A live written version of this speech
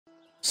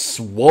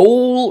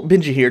Swole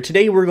Benji here.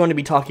 Today we're going to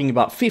be talking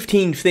about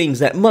 15 things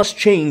that must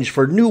change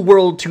for New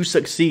World to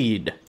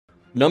succeed.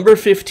 Number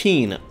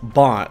 15,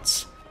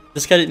 bots.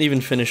 This one didn't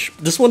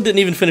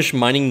even finish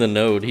mining the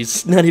node.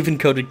 He's not even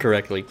coded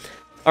correctly.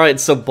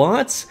 Alright, so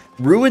bots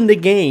ruin the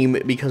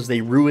game because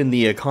they ruin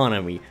the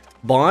economy.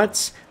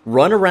 Bots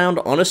run around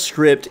on a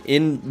script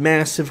in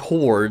massive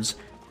hordes,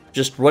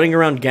 just running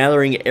around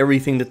gathering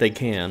everything that they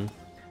can.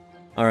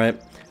 Alright.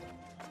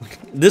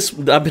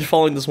 I've been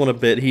following this one a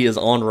bit. He is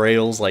on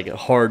rails, like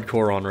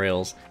hardcore on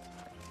rails.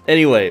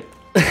 Anyway,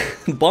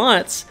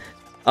 bots.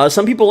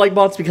 Some people like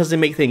bots because they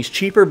make things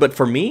cheaper, but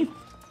for me,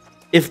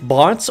 if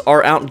bots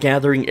are out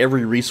gathering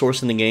every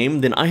resource in the game,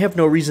 then I have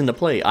no reason to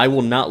play. I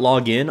will not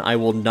log in. I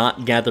will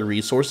not gather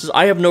resources.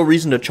 I have no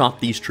reason to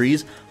chop these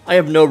trees. I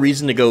have no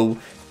reason to go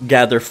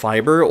gather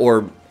fiber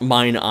or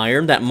mine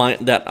iron.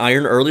 That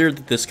iron earlier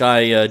that this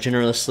guy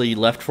generously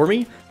left for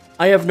me,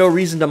 I have no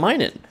reason to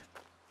mine it.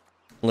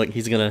 Look,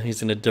 he's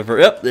gonna divert.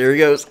 Yep, there he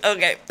goes.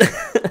 Okay.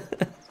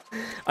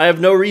 I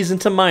have no reason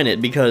to mine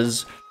it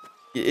because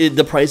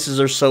the prices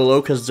are so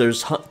low because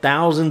there's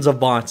thousands of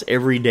bots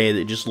every day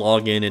that just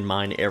log in and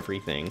mine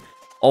everything.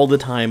 All the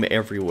time,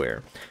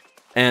 everywhere.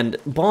 And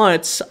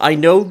bots, I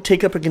know,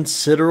 take up a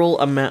considerable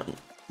amount,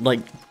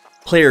 like,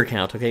 player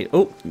count, okay?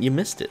 Oh, you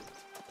missed it.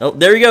 Oh,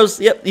 there he goes.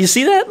 Yep, you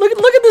see that? Look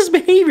at this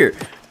behavior.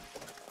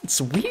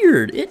 It's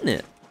weird, isn't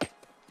it?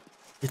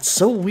 It's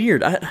so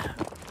weird.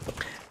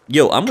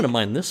 Yo, I'm gonna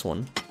mine this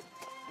one.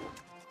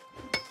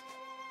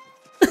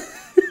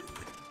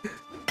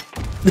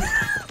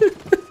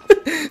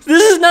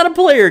 This is not a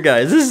player,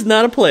 guys. This is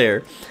not a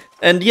player.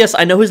 And yes,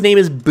 I know his name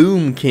is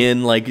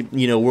Boomkin, like,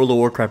 you know, World of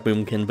Warcraft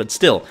Boomkin, but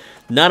still,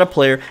 not a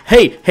player.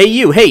 Hey,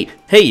 you, hey,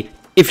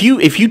 if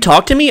you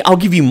talk to me, I'll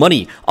give you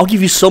money. I'll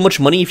give you so much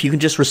money if you can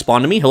just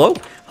respond to me. Hello?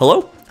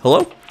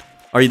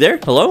 Are you there?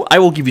 Hello? I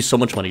will give you so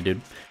much money,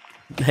 dude.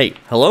 Hey,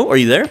 hello? Are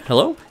you there?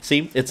 Hello?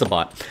 See? It's a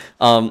bot.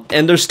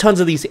 And there's tons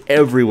of these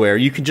everywhere.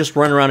 You can just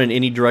run around in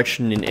any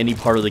direction in any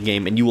part of the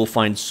game, and you will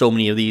find so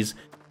many of these.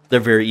 They're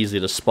very easy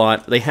to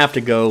spot. They have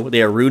to go.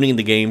 They are ruining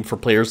the game for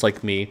players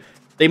like me.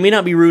 They may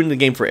not be ruining the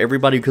game for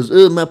everybody because,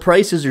 my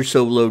prices are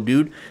so low,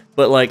 dude.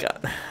 But, like,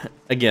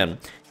 again,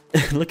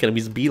 look at him.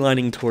 He's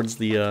beelining towards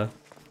the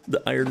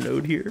iron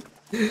node here.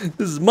 This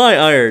is my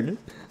iron.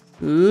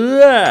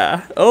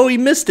 Oh, he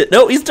missed it.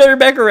 No, he's turning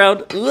back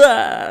around.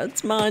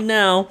 It's mine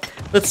now.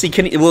 Let's see.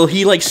 Will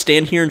he like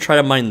stand here and try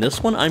to mine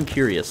this one? I'm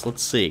curious.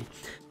 Let's see.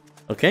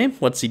 Okay,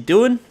 what's he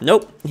doing?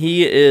 Nope.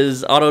 He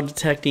is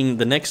auto-detecting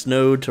the next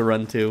node to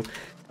run to.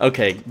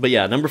 Okay, but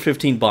yeah, number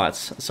 15,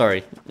 bots.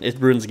 Sorry, it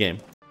ruins the game.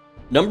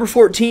 Number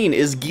 14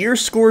 is gear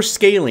score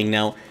scaling.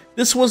 Now,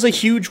 this was a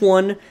huge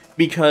one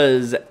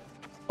because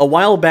a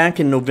while back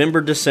in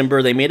November,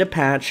 December, they made a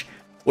patch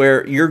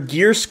where your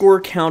gear score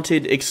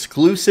counted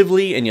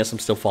exclusively, and yes, I'm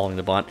still following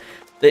the bot,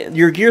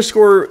 your gear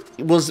score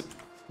was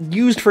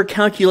used for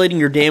calculating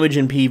your damage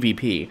in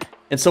PvP.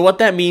 And so what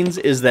that means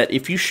is that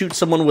if you shoot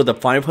someone with a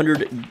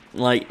 500,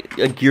 like,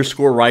 a gear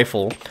score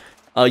rifle,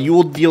 you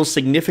will deal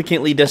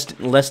significantly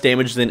less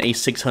damage than a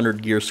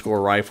 600 gear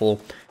score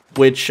rifle,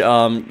 which,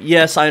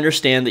 yes, I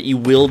understand that you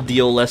will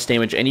deal less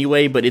damage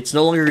anyway, but it's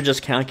no longer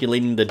just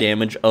calculating the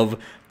damage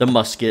of the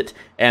musket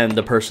and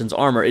the person's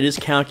armor. It is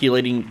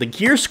calculating the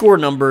gear score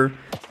number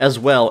as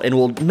well, and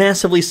will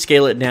massively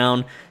scale it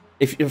down.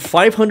 If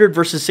 500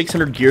 versus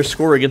 600 gear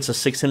score against a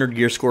 600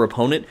 gear score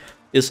opponent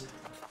is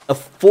a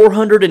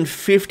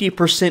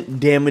 450%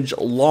 damage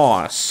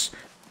loss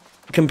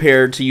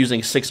compared to using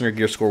a 600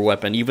 gear score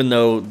weapon, even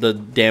though the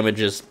damage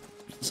is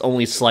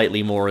only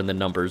slightly more in the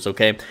numbers,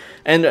 okay?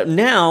 And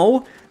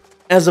now,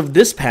 as of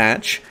this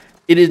patch,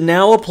 it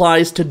now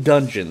applies to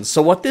dungeons.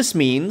 So what this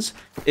means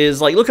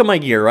is, like, look at my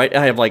gear, right?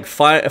 I have, like,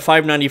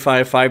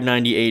 595,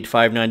 598,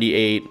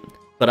 598,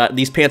 but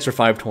these pants are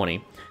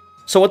 520.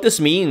 So what this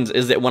means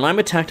is that when I'm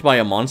attacked by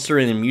a monster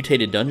in a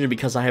mutated dungeon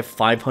because I have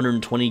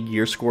 520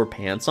 gear score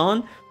pants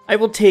on, I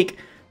will take,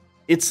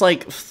 it's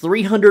like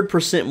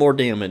 300% more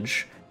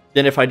damage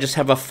than if I just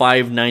have a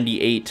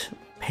 598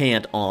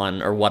 pant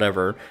on or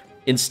whatever.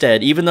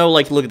 Instead, even though,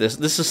 like, look at this.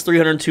 This is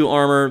 302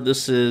 armor.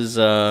 This is,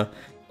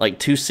 like,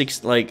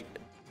 260, like,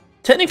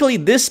 technically,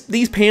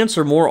 these pants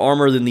are more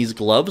armor than these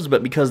gloves,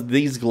 but because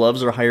these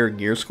gloves are higher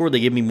gear score, they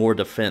give me more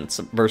defense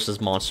versus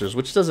monsters,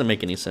 which doesn't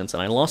make any sense,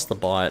 and I lost the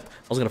bot.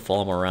 I was gonna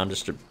follow him around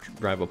just to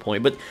drive a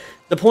point, but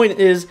the point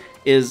is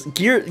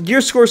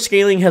gear score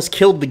scaling has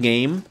killed the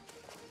game,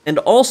 and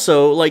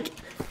also, like,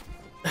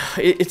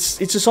 it's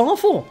just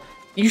awful.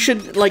 You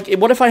should, like,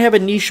 what if I have a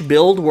niche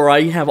build where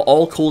I have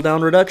all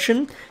cooldown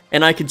reduction,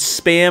 and I could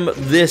spam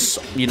this,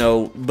 you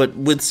know, but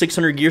with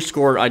 600 gear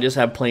score, I just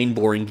have plain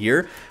boring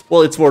gear?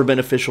 Well, it's more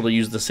beneficial to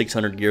use the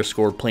 600 gear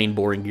score plain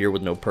boring gear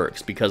with no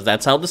perks, because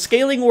that's how the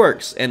scaling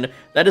works, and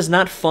that is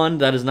not fun,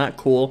 that is not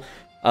cool,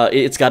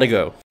 it's gotta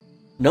go.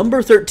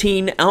 Number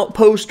 13,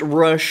 Outpost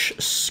Rush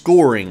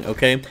scoring,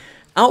 okay?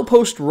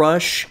 Outpost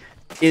Rush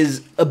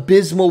is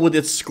abysmal with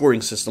its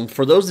scoring system.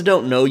 For those that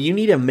don't know, you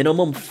need a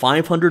minimum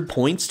 500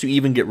 points to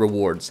even get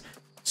rewards.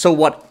 So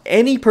what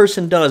any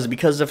person does,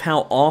 because of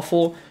how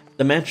awful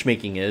the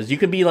matchmaking is. You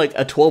could be like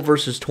a 12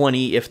 versus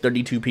 20 if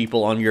 32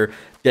 people on your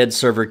dead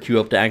server queue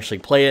up to actually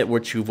play it,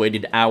 which you've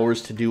waited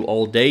hours to do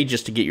all day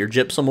just to get your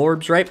gypsum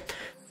orbs, right?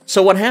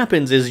 So what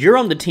happens is you're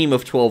on the team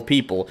of 12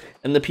 people,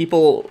 and the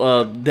people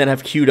that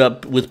have queued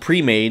up with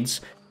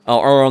pre-mades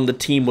are on the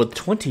team with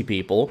 20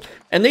 people,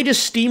 and they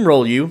just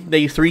steamroll you,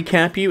 they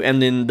 3-cap you,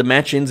 and then the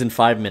match ends in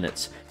 5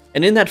 minutes.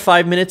 And in that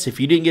 5 minutes,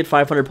 if you didn't get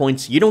 500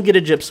 points, you don't get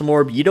a gypsum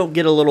orb, you don't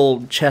get a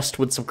little chest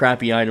with some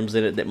crappy items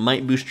in it that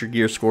might boost your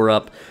gear score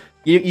up.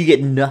 You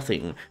get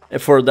nothing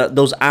for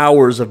those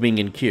hours of being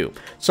in queue.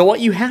 So what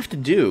you have to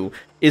do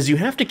is you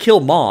have to kill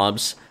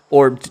mobs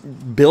or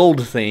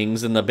build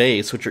things in the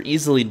base, which are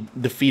easily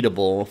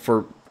defeatable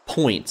for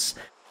points.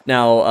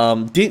 Now,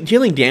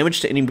 dealing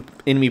damage to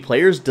enemy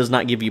players does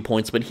not give you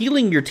points, but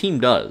healing your team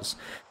does.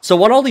 So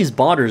what all these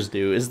botters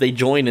do is they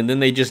join and then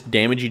they just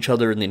damage each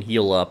other and then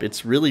heal up.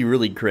 It's really,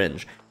 really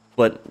cringe.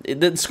 But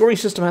the scoring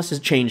system has to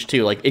change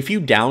too. Like, if you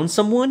down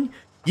someone,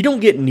 you don't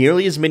get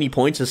nearly as many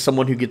points as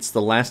someone who gets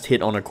the last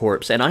hit on a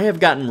corpse. And I have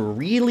gotten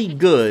really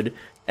good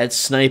at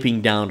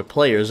sniping downed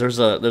players. There's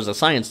a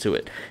science to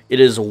it. It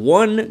is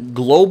 1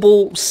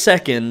 global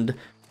second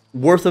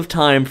worth of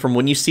time from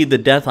when you see the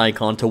death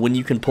icon to when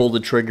you can pull the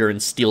trigger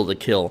and steal the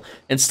kill.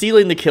 And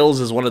stealing the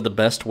kills is one of the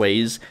best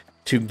ways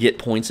to get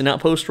points in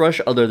Outpost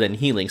Rush other than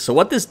healing. So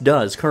what this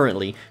does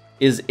currently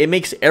is it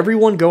makes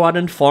everyone go out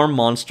and farm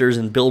monsters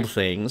and build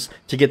things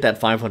to get that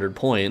 500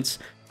 points.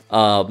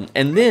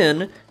 And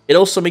then it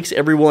also makes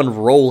everyone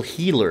roll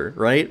healer,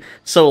 right?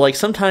 So like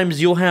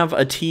sometimes you'll have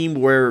a team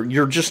where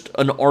you're just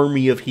an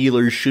army of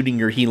healers shooting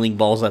your healing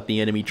balls at the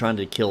enemy trying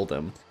to kill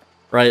them,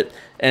 right?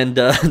 And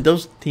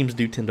those teams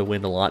do tend to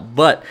win a lot.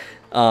 But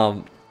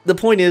the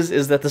point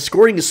is that the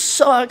scoring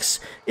sucks.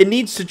 It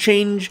needs to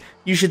change.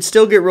 You should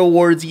still get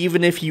rewards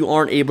even if you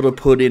aren't able to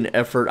put in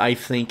effort, I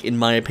think, in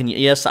my opinion.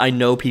 Yes, I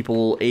know people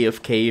will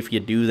AFK if you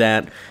do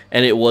that,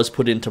 and it was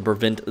put in to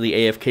prevent the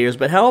AFKers,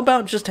 but how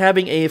about just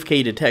having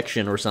AFK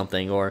detection or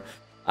something? Or,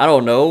 I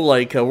don't know,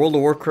 like World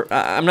of Warcraft.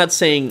 I'm not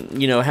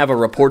saying, you know, have a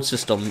report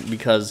system,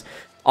 because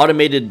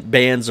automated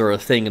bans are a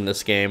thing in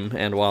this game,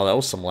 and wow, that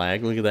was some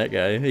lag. Look at that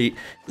guy.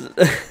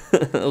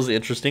 That was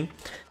interesting.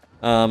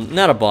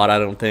 Not a bot, I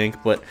don't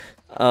think, but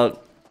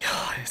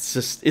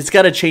it's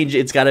got to change.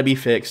 It's got to be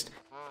fixed,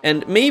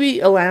 and maybe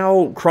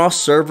allow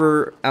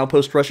cross-server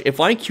Outpost Rush. If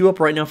I queue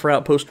up right now for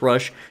Outpost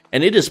Rush,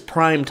 and it is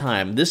prime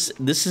time, this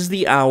is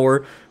the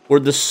hour where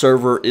the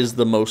server is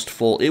the most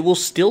full. It will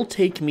still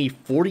take me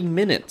 40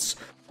 minutes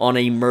on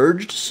a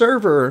merged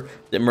server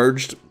that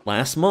merged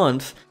last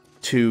month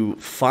to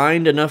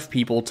find enough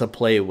people to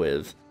play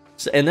with.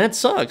 And that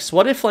sucks.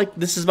 What if, like,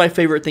 this is my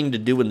favorite thing to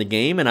do in the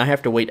game and I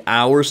have to wait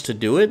hours to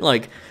do it?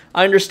 Like,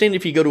 I understand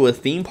if you go to a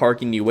theme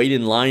park and you wait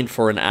in line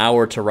for an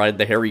hour to ride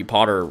the Harry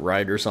Potter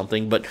ride or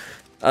something, but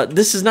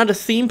this is not a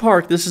theme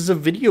park, this is a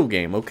video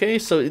game, okay?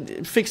 So,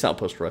 fix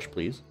Outpost Rush,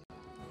 please.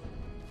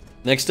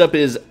 Next up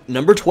is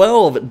number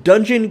 12,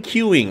 dungeon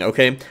queuing,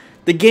 okay?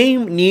 The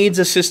game needs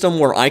a system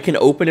where I can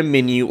open a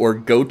menu or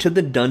go to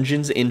the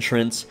dungeon's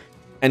entrance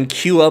and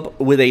queue up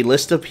with a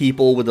list of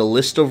people with a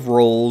list of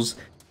roles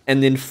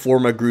and then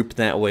form a group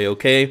that way,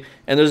 okay?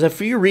 And there's a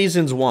few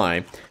reasons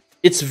why.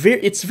 It's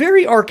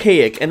very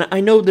archaic, and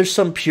I know there's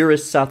some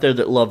purists out there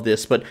that love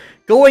this, but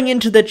going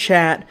into the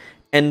chat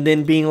and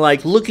then being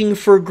like, looking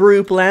for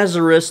group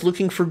Lazarus,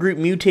 looking for group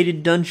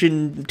mutated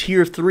dungeon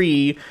tier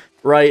 3,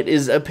 right,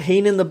 is a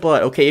pain in the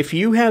butt, okay? If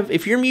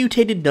your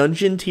mutated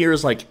dungeon tier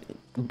is like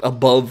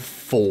above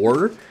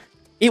 4,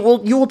 you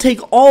will take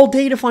all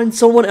day to find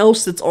someone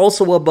else that's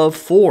also above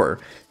 4.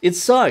 It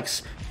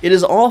sucks. It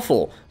is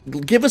awful.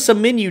 Give us a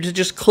menu to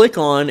just click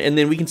on, and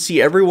then we can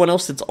see everyone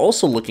else that's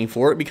also looking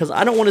for it, because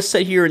I don't want to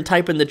sit here and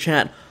type in the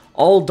chat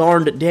all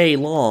darned day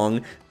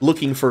long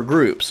looking for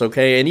groups,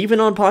 okay? And even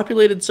on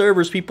populated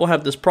servers, people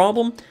have this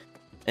problem,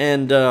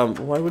 and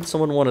why would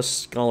someone want a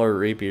scholar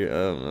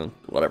rapier?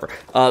 Whatever.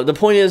 The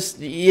point is,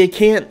 you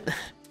can't...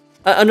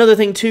 Another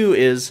thing, too,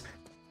 is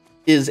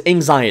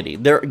anxiety.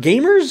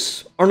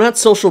 Gamers are not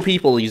social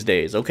people these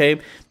days, okay?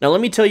 Now,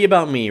 let me tell you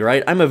about me,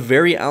 right? I'm a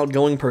very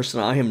outgoing person.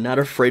 I am not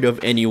afraid of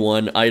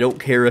anyone. I don't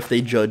care if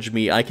they judge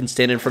me. I can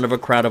stand in front of a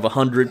crowd of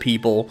 100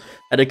 people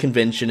at a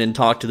convention and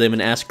talk to them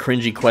and ask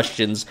cringy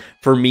questions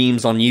for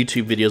memes on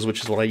YouTube videos,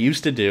 which is what I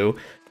used to do.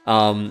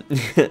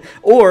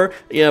 Or,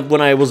 yeah,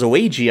 when I was a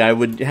wagey, I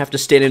would have to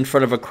stand in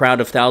front of a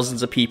crowd of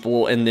thousands of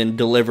people and then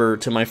deliver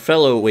to my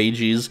fellow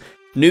wagies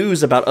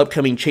news about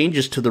upcoming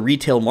changes to the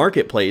retail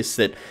marketplace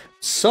that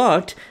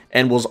sucked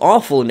and was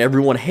awful and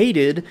everyone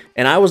hated,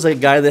 and I was a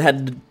guy that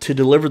had to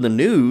deliver the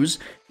news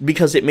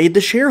because it made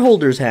the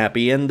shareholders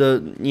happy and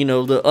the, you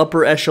know, the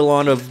upper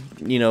echelon of,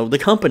 you know, the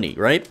company,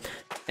 right?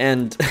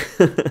 And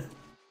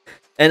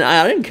and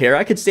I didn't care.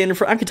 I could stand in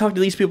front, I could talk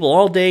to these people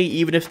all day,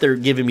 even if they're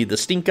giving me the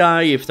stink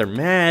eye, if they're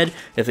mad,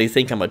 if they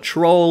think I'm a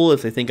troll,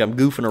 if they think I'm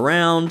goofing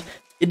around.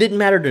 It didn't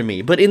matter to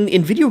me. But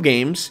in video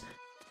games,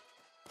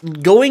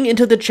 going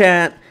into the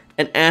chat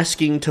and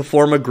asking to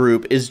form a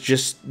group is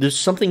just, there's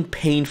something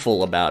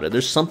painful about it.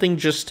 There's something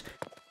just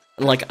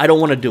like, I don't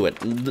want to do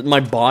it. My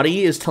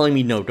body is telling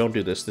me, no, don't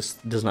do this. This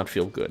does not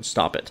feel good.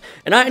 Stop it.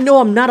 And I know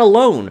I'm not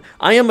alone.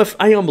 I am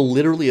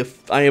literally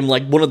I am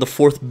like one of the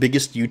 4th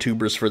biggest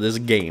YouTubers for this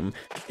game.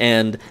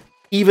 And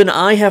even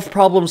I have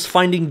problems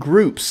finding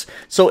groups.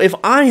 So if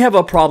I have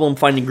a problem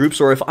finding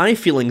groups, or if I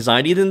feel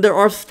anxiety, then there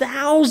are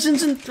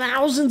thousands and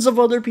thousands of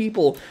other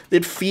people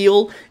that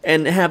feel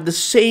and have the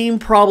same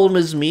problem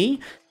as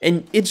me.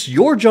 And it's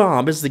your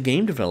job as the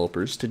game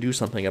developers to do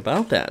something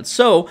about that.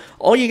 So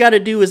all you gotta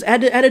do is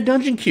add a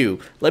dungeon queue.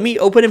 Let me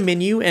open a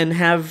menu and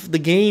have the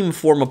game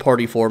form a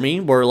party for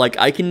me, where like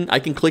I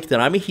can click that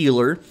I'm a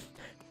healer,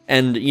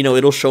 and you know,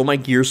 it'll show my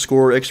gear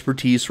score,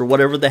 expertise, or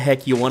whatever the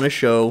heck you want to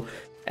show.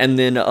 And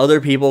then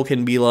other people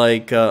can be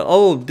like,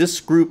 oh,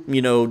 this group,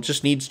 you know,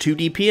 just needs 2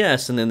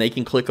 DPS, and then they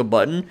can click a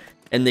button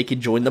and they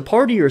can join the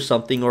party or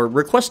something, or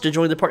request to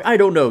join the party. I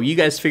don't know. You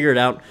guys figure it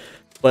out.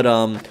 But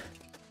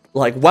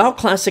like, WoW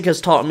Classic has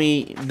taught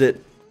me that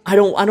I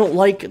don't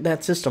like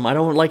that system. I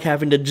don't like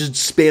having to just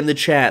spam the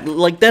chat.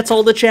 Like, that's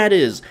all the chat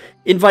is.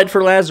 Invite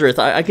for Lazarus.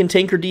 I can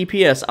tank or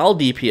DPS. I'll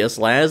DPS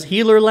Laz.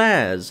 Healer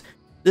Laz.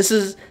 This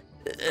is...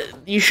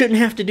 you shouldn't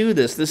have to do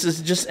this. This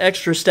is just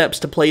extra steps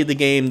to play the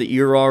game that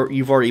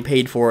you've already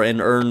paid for and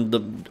earned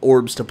the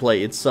orbs to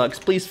play. It sucks.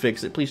 Please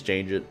fix it. Please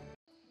change it.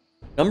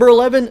 Number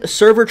 11,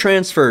 server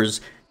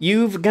transfers.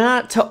 You've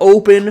got to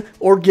open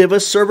or give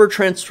us server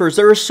transfers.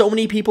 There are so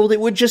many people that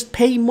would just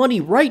pay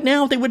money. Right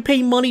now, they would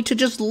pay money to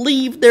just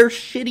leave their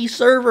shitty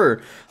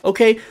server.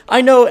 Okay, I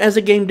know as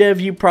a game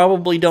dev, you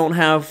probably don't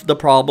have the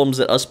problems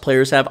that us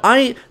players have.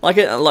 I'm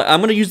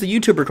going to use the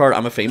YouTuber card.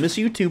 I'm a famous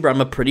YouTuber.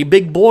 I'm a pretty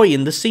big boy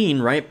in the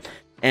scene, right?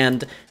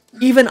 And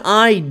even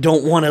I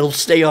don't want to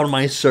stay on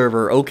my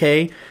server,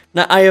 okay?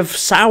 Now, I have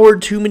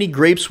soured too many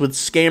grapes with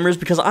scammers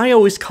because I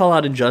always call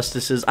out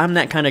injustices. I'm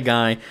that kind of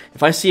guy.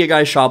 If I see a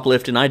guy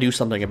shoplifting, I do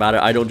something about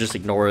it. I don't just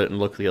ignore it and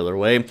look the other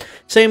way.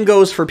 Same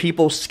goes for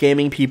people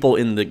scamming people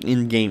in the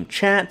in-game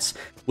chats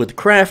with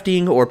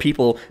crafting, or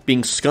people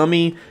being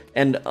scummy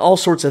and all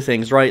sorts of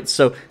things, right?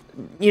 So,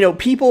 you know,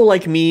 people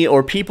like me,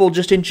 or people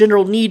just in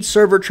general, need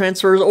server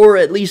transfers, or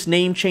at least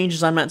name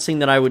changes. I'm not saying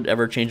that I would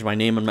ever change my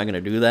name. I'm not going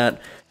to do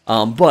that.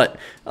 But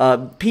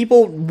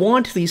people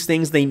want these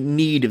things. They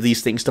need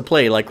these things to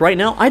play. Like right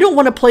now, I don't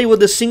want to play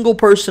with a single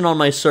person on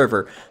my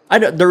server.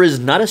 There is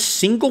not a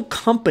single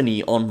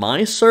company on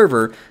my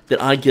server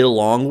that I get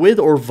along with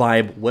or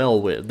vibe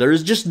well with.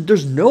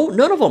 There's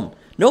none of them.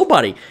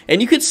 Nobody.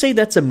 And you could say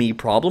that's a me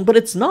problem, but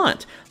it's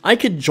not. I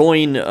could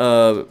join,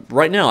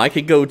 right now, I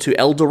could go to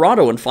El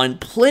Dorado and find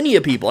plenty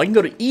of people. I can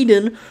go to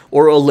Eden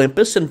or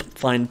Olympus and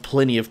find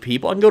plenty of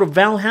people. I can go to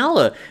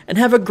Valhalla and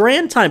have a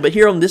grand time. But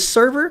here on this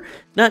server,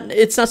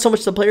 it's not so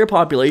much the player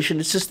population,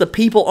 it's just the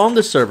people on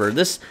the server.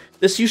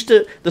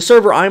 The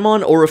server I'm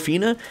on,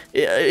 Orofina,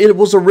 it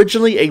was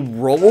originally a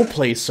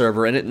roleplay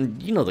server,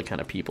 and you know the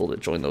kind of people that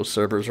join those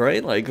servers,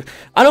 right? Like,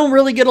 I don't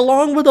really get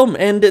along with them,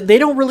 and they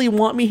don't really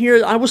want me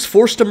here. I was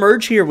forced to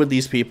merge here with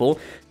these people,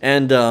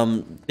 and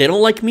they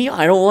don't like me,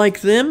 I don't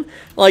like them.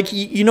 Like,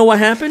 you know what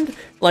happened?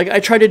 Like, I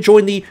tried to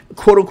join the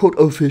quote-unquote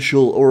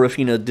official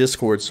Orofina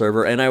Discord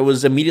server, and I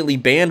was immediately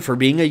banned for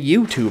being a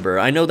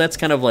YouTuber. I know that's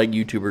kind of like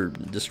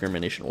YouTuber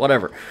discrimination,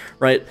 whatever,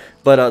 right?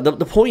 But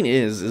the point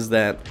is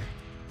that,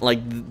 like,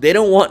 they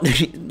don't want,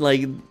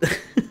 like,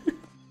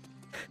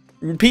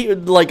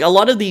 like, a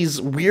lot of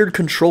these weird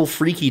control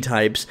freaky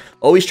types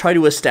always try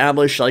to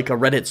establish, like, a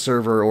Reddit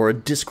server or a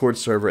Discord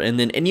server, and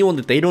then anyone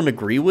that they don't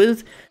agree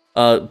with,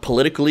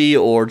 politically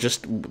or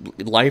just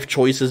life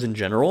choices in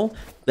general,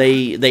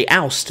 they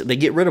oust, they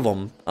get rid of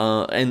them,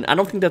 and I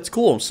don't think that's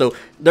cool. So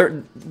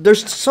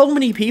there's so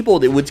many people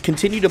that would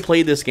continue to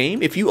play this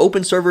game. If you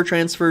open server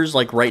transfers,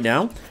 like, right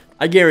now,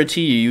 I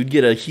guarantee you'd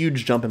get a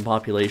huge jump in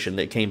population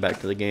that came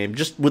back to the game,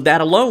 just with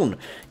that alone.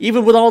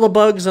 Even with all the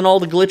bugs and all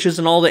the glitches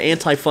and all the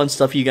anti-fun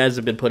stuff you guys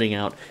have been putting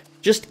out,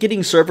 just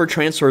getting server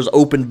transfers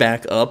opened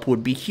back up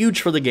would be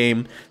huge for the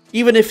game.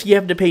 Even if you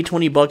have to pay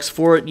 20 bucks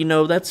for it, you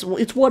know, it's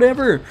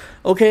whatever,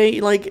 okay?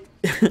 Like,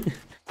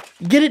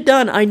 get it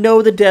done. I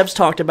know the devs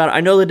talked about it. I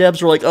know the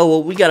devs were like, oh,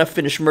 well, we gotta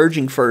finish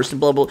merging first and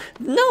blah, blah.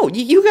 No,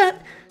 you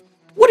got...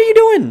 What are you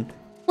doing?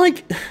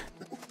 Like...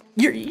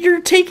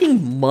 You're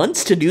taking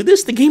months to do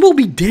this? The game will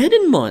be dead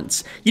in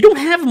months. You don't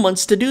have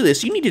months to do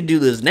this. You need to do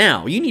this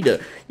now. You need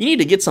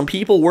to get some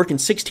people working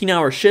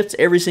 16-hour shifts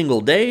every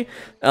single day.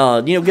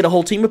 You know, get a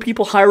whole team of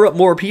people, hire up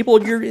more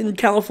people. You're in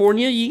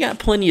California. You got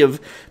plenty of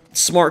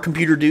smart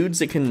computer dudes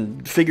that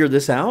can figure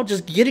this out.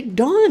 Just get it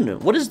done.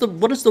 What is the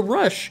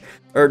rush?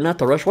 Or not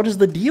the rush. What is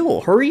the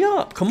deal? Hurry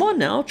up. Come on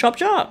now. Chop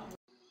chop.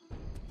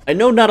 I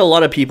know not a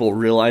lot of people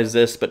realize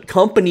this, but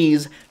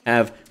companies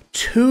have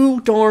too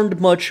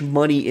darned much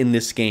money in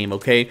this game,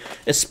 okay?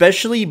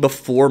 Especially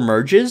before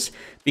merges,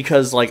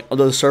 because, like,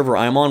 the server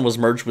I'm on was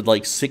merged with,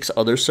 like, 6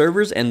 other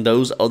servers, and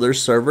those other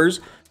servers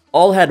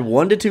all had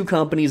 1 to 2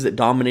 companies that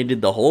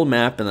dominated the whole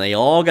map, and they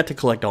all got to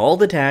collect all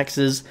the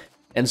taxes,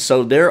 and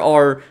so there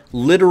are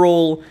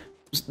literal...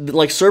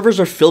 Like, servers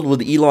are filled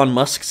with Elon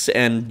Musk's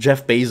and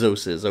Jeff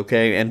Bezos's,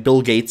 okay? And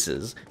Bill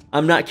Gates's.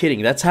 I'm not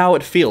kidding. That's how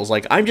it feels.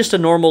 Like, I'm just a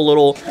normal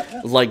little,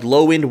 like,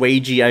 low-end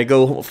wagey. I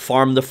go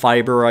farm the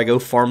fiber, I go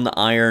farm the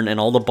iron, and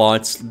all the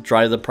bots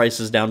drive the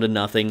prices down to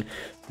nothing.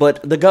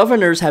 But the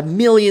governors have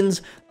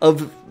millions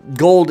of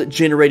gold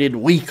generated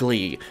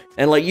weekly.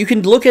 And, like, you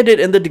can look at it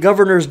in the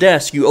governor's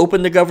desk. You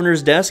open the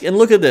governor's desk, and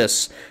look at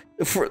this.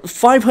 For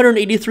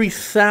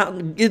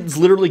 583,000, it's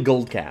literally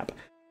gold cap.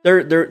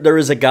 There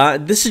is a guy.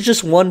 This is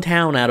just one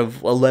town out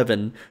of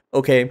 11,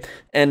 okay?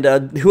 And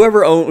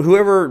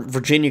whoever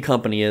Virginia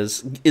company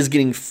is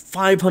getting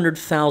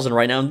 500,000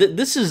 right now. And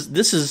this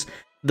is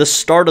the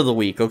start of the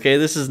week, okay?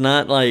 This is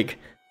not like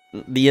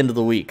the end of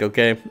the week,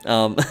 okay?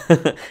 And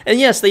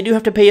yes, they do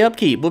have to pay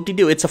upkeep.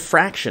 Whoop-de-doo. It's a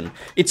fraction.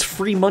 It's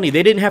free money.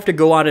 They didn't have to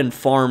go out and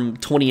farm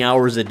 20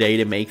 hours a day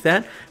to make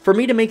that. For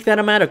me to make that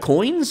amount of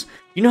coins,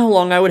 you know how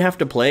long I would have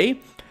to play?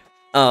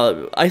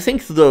 I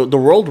think the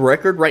world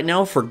record right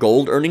now for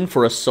gold earning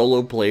for a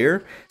solo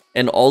player,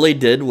 and all they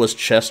did was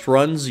chest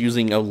runs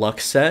using a luck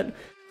set,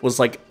 was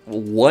like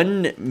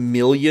 1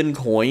 million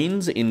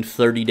coins in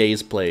 30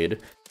 days played.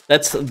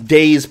 That's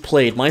days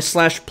played. My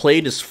slash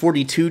played is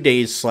 42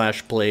 days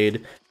slash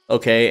played,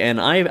 okay,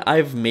 and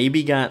I've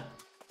maybe got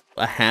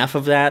a half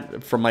of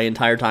that from my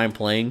entire time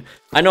playing.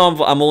 I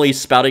know I'm only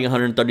spouting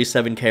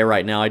 137k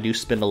right now. I do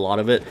spend a lot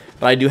of it,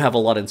 but I do have a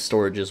lot in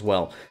storage as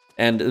well.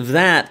 And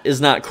that is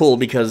not cool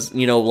because,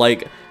 you know,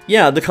 like,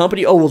 yeah, the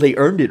company, oh, well, they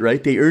earned it,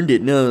 right? They earned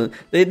it. No,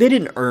 they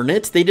didn't earn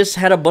it. They just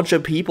had a bunch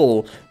of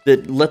people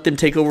that let them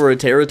take over a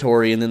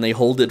territory and then they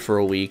hold it for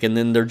a week and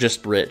then they're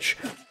just rich.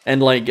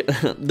 And, like,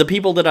 the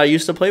people that I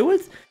used to play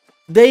with,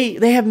 they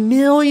have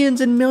millions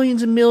and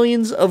millions and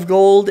millions of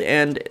gold,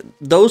 and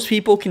those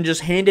people can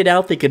just hand it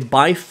out. They could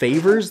buy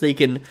favors. They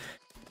can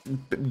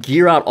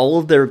gear out all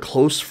of their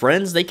close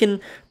friends. They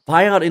can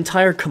buy out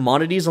entire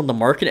commodities on the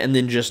market and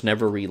then just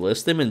never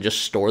relist them and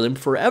just store them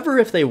forever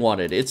if they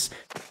wanted.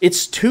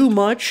 It's too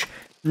much.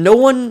 No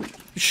one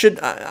should.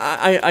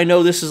 I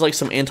know this is like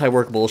some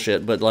anti-work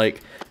bullshit, but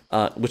like,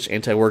 which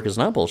anti-work is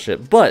not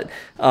bullshit, but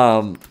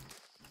no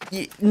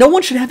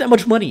one should have that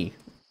much money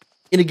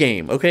in a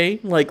game, okay?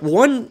 Like,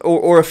 one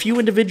or a few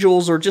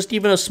individuals or just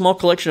even a small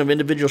collection of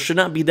individuals should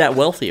not be that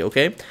wealthy,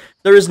 okay?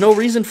 There is no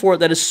reason for it.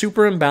 That is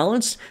super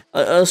imbalanced.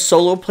 A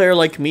solo player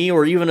like me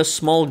or even a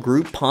small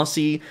group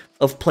posse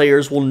of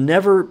players will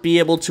never be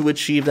able to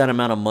achieve that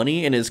amount of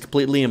money and is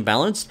completely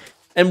imbalanced.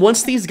 And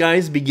once these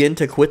guys begin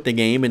to quit the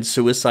game and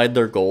suicide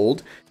their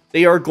gold,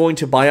 they are going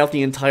to buy out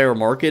the entire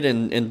market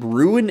and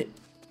ruin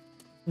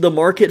the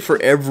market for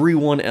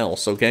everyone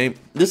else, okay?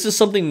 This is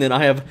something that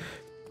I have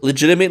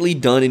legitimately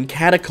done in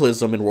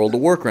Cataclysm in World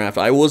of Warcraft.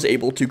 I was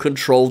able to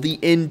control the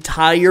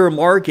entire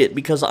market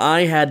because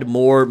I had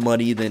more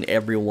money than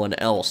everyone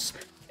else.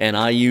 And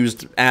I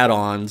used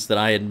add-ons that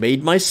I had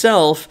made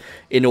myself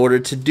in order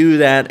to do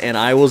that, and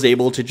I was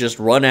able to just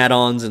run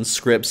add-ons and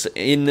scripts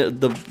in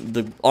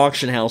the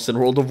auction house in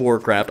World of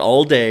Warcraft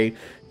all day,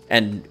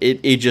 and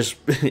it just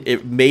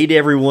it made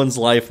everyone's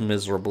life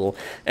miserable.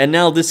 And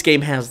now this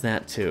game has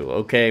that too,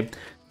 okay?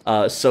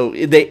 So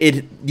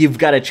you've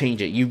got to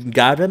change it. You've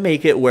got to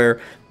make it where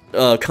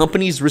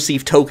companies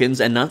receive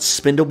tokens and not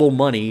spendable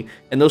money,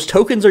 and those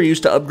tokens are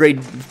used to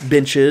upgrade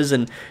benches.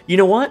 And you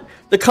know what?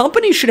 The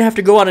company should have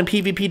to go out in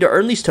PvP to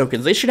earn these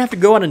tokens. They should have to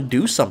go out and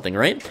do something,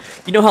 right?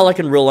 You know how, like,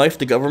 in real life,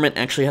 the government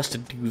actually has to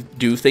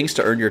do things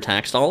to earn your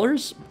tax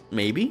dollars?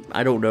 Maybe.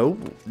 I don't know.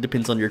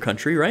 Depends on your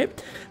country, right?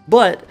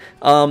 But,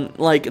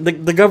 like,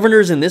 the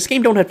governors in this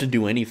game don't have to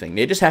do anything.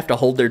 They just have to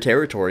hold their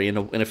territory in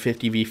a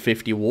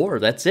 50v50 war.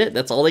 That's it.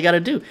 That's all they got to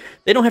do.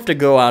 They don't have to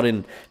go out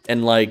and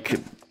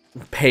like,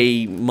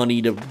 pay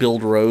money to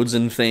build roads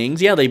and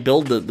things. Yeah, they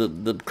build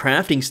the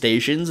crafting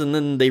stations, and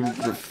then they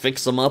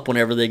fix them up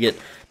whenever they get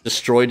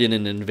destroyed in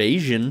an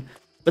invasion.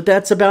 But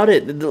that's about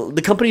it.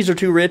 The companies are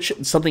too rich.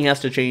 Something has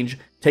to change.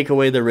 Take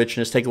away their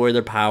richness. Take away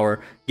their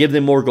power. Give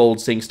them more gold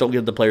sinks. Don't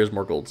give the players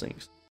more gold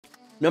sinks.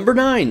 Number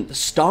 9.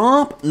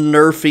 Stop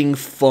nerfing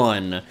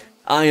fun.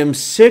 I am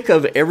sick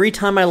of every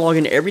time I log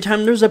in, every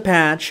time there's a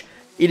patch,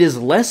 it is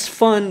less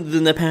fun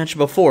than the patch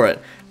before it.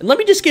 And let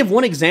me just give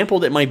one example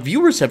that my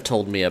viewers have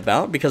told me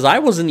about, because I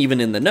wasn't even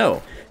in the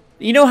know.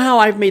 You know how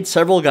I've made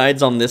several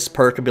guides on this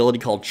perk ability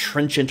called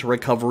Trenchant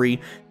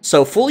Recovery?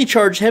 So fully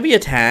charged heavy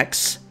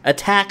attacks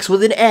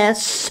with an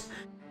S,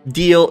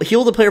 heal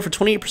the player for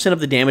 28% of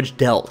the damage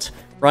dealt,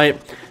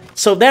 right?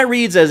 So that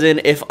reads as in,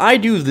 if I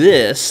do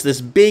this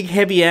big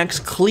heavy axe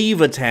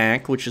cleave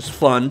attack, which is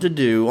fun to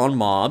do on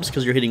mobs,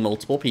 because you're hitting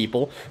multiple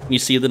people, and you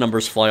see the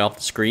numbers fly off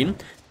the screen,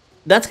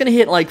 that's going to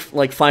hit like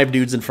 5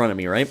 dudes in front of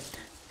me, right?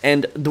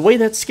 And the way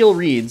that skill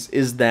reads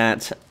is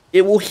that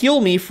it will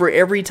heal me for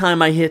every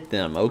time I hit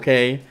them,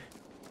 okay?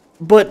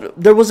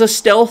 But there was a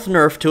stealth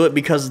nerf to it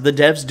because the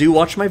devs do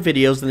watch my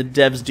videos, and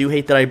the devs do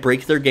hate that I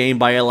break their game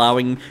by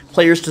allowing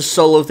players to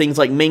solo things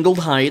like Mangled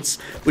Heights,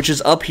 which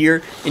is up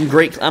here in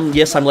great...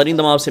 yes, I'm letting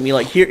the mobs hit me,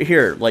 like,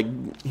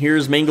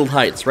 here's Mangled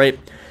Heights, right?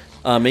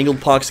 Mangled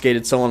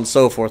Poxgated, so on and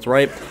so forth,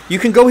 right? You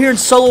can go here and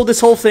solo this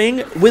whole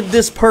thing with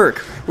this perk,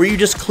 where you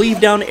just cleave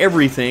down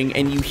everything,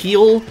 and you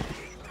heal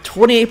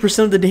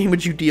 28% of the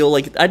damage you deal,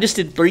 like, I just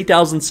did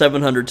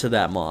 3,700 to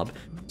that mob.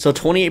 So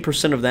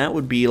 28% of that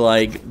would be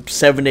like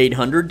 700 to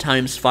 800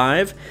 times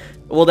 5.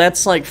 Well,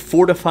 that's like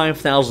 4,000 to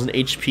 5,000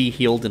 HP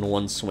healed in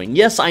one swing.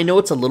 Yes, I know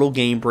it's a little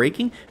game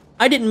breaking.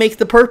 I didn't make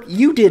the perk.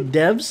 You did,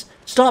 devs.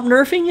 Stop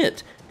nerfing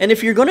it. And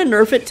if you're going to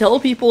nerf it, tell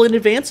people in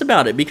advance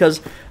about it,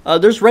 because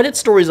there's Reddit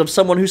stories of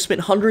someone who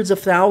spent hundreds of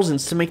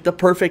thousands to make the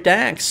perfect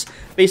axe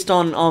based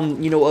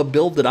on you know, a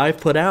build that I've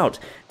put out.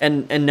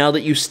 And now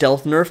that you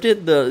stealth nerfed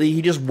it,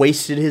 he just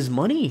wasted his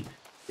money.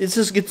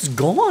 It's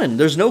gone.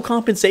 There's no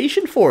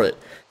compensation for it.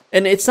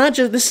 And it's not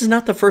just, this is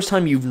not the first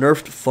time you've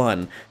nerfed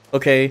fun.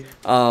 Okay,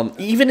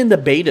 even in the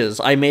betas,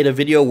 I made a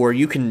video where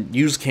you can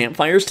use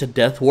campfires to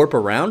death warp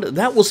around.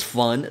 That was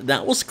fun.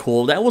 That was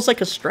cool. That was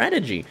like a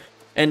strategy.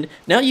 And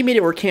now you made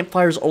it where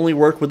campfires only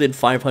work within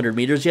 500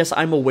 meters. Yes,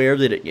 I'm aware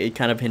that it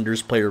kind of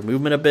hinders player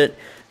movement a bit,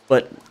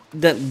 but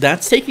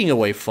that's taking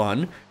away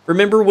fun.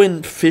 Remember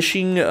when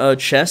fishing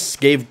chests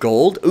gave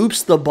gold?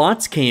 Oops, the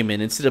bots came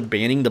in instead of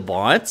banning the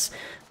bots,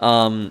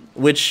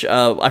 which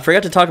I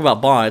forgot to talk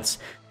about bots.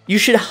 You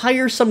should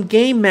hire some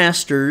game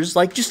masters,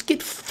 like just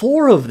get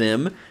 4 of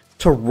them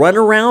to run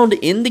around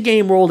in the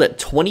game world at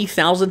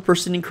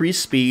 20,000%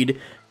 increased speed,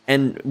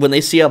 and when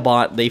they see a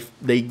bot, they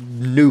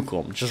nuke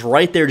them. Just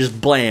right there, just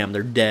blam,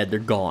 they're dead, they're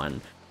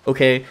gone.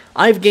 Okay,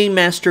 I've game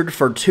mastered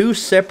for 2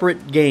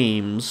 separate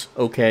games,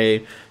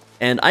 okay,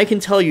 and I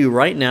can tell you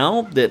right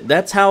now that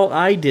that's how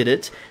I did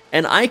it,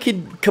 and I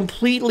could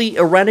completely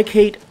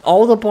eradicate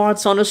all the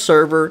bots on a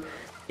server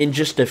in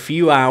just a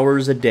few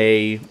hours a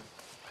day,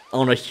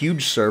 on a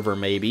huge server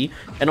maybe,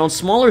 and on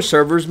smaller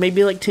servers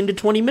maybe like 10 to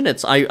 20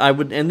 minutes. I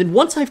would, and then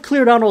once I've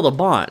cleared out all the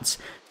bots,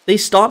 they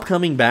stop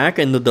coming back,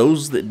 and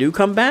those that do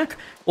come back,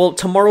 well,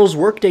 tomorrow's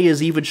workday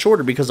is even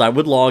shorter, because I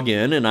would log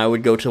in and I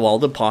would go to all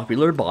the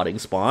popular botting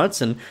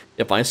spots, and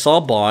if I saw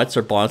bots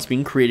or bots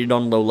being created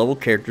on low-level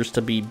characters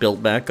to be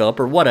built back up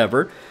or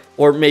whatever,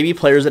 or maybe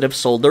players that have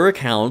sold their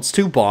accounts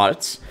to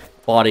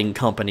botting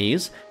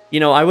companies,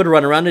 you know, I would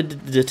run around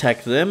and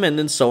detect them, and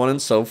then so on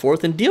and so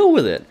forth, and deal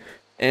with it.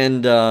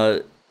 And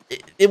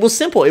it was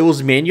simple. It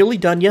was manually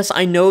done. Yes,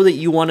 I know that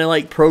you want to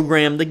like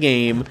program the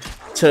game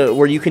to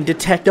where you can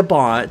detect a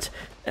bot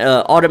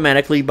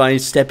automatically by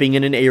stepping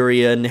in an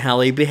area and how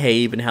they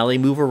behave and how they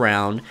move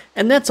around,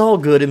 and that's all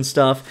good and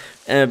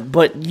stuff.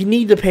 But you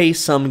need to pay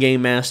some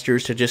game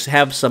masters to just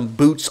have some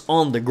boots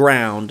on the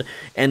ground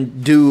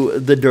and do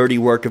the dirty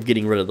work of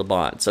getting rid of the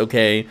bots.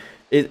 Okay,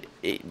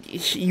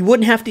 you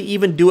wouldn't have to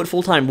even do it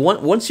full time.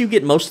 Once you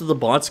get most of the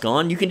bots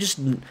gone, you can just,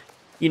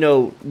 you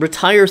know,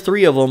 retire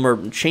 3 of them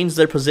or change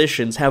their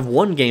positions, have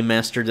 1 game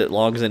master that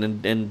logs in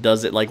and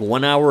does it like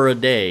 1 hour a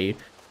day,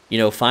 you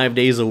know, 5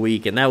 days a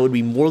week, and that would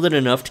be more than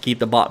enough to keep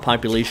the bot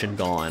population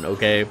gone,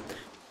 okay?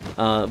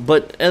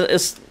 But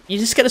you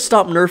just gotta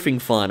stop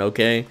nerfing fun,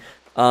 okay?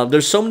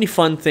 There's so many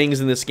fun things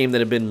in this game that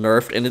have been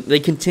nerfed, and they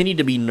continue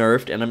to be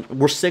nerfed, and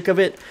we're sick of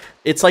it.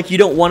 It's like you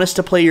don't want us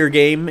to play your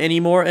game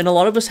anymore, and a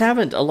lot of us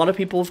haven't. A lot of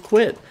people have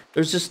quit.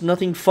 There's just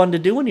nothing fun to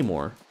do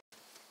anymore.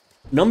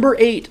 Number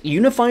 8,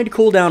 unified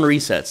cooldown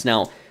resets.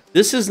 Now,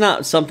 this is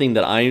not something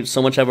that I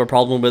so much have a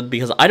problem with,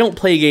 because I don't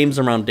play games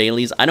around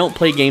dailies. I don't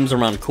play games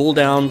around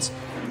cooldowns.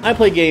 I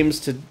play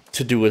games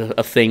to do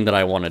a thing that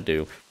I want to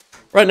do.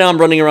 Right now, I'm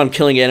running around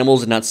killing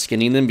animals and not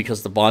skinning them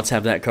because the bots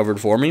have that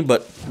covered for me.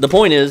 But the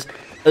point is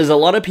a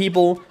lot of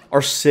people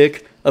are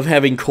sick of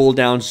having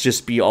cooldowns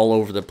just be all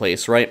over the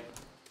place, right?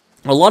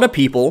 A lot of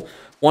people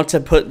want to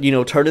put, you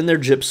know, turn in their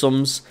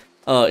gypsums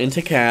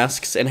into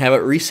casks and have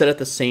it reset at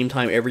the same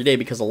time every day,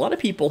 because a lot of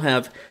people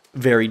have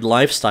varied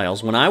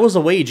lifestyles. When I was a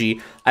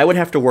wagey, I would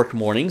have to work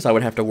mornings, I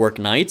would have to work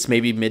nights,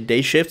 maybe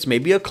midday shifts,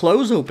 maybe a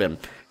close open,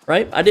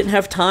 right? I didn't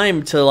have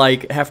time to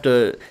like have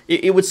to,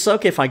 it would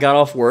suck if I got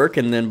off work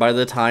and then by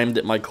the time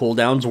that my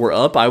cooldowns were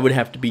up, I would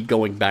have to be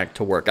going back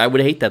to work. I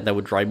would hate that. That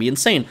would drive me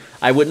insane.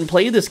 I wouldn't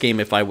play this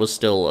game if I was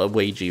still a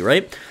wagey,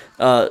 right?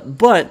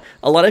 But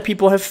a lot of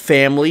people have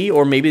family,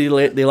 or maybe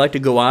they like to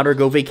go out or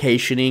go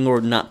vacationing or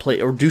not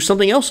play or do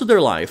something else with their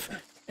life.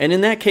 And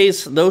in that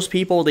case, those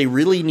people, they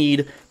really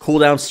need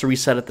cooldowns to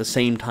reset at the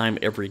same time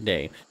every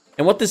day.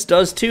 And what this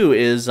does too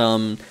is,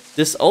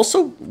 this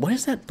also, why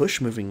is that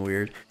bush moving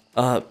weird?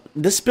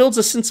 This builds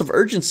a sense of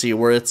urgency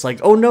where it's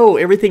like, oh no,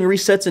 everything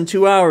resets in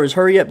 2 hours,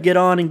 hurry up, get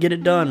on and get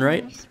it done,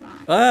 right?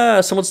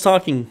 Ah, someone's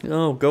talking.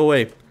 Oh, go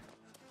away.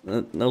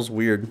 That was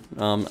weird.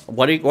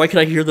 Why could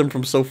I hear them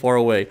from so far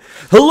away?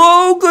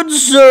 Hello, good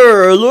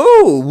sir.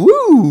 Hello.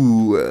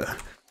 Woo.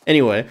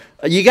 Anyway,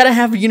 you gotta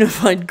have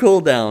unified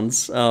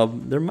cooldowns.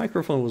 Their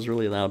microphone was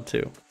really loud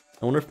too.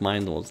 I wonder if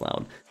mine was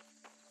loud.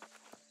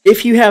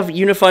 If you have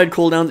unified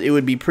cooldowns, it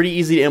would be pretty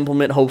easy to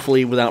implement,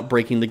 hopefully, without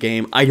breaking the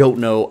game. I don't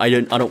know. I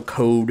don't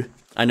code.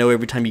 I know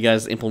every time you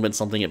guys implement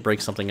something, it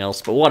breaks something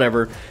else, but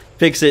whatever.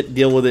 Fix it,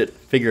 deal with it,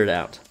 figure it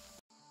out.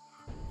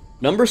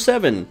 Number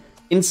 7.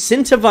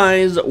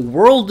 Incentivize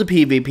world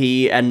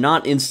PvP and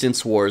not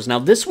instance wars. Now,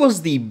 this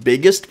was the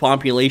biggest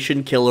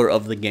population killer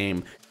of the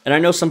game. And I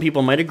know some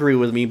people might agree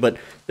with me, but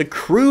the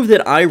crew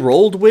that I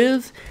rolled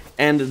with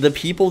and the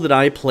people that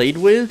I played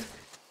with,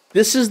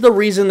 This is the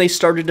reason they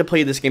started to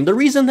play this game. The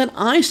reason that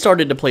I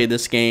started to play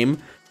this game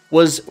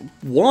was,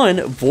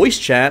 one, voice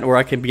chat, where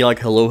I could be like,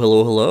 hello,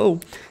 hello, hello.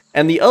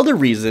 And the other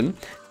reason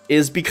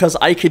is because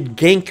I could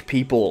gank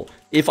people.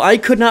 If I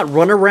could not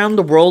run around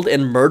the world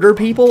and murder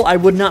people, I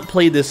would not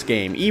play this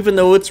game. Even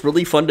though it's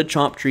really fun to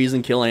chop trees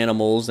and kill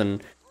animals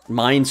and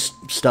mine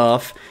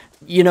stuff,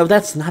 you know,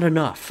 that's not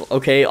enough,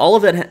 okay? All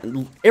of that,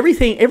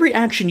 every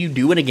action you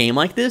do in a game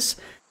like this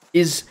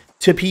is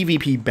to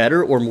PvP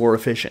better or more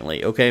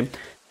efficiently, okay?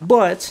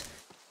 But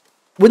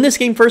when this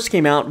game first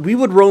came out, we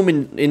would roam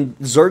in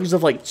zergs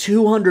of like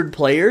 200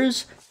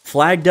 players,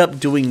 flagged up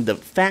doing the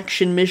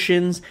faction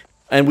missions,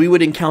 and we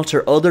would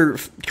encounter other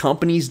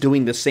companies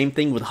doing the same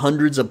thing with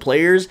hundreds of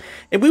players,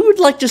 and we would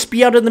like just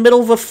be out in the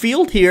middle of a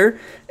field here,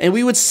 and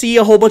we would see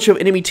a whole bunch of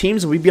enemy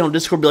teams, and we'd be on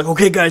Discord, be like,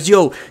 okay guys,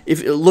 yo,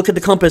 if look at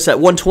the compass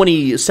at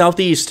 120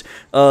 southeast,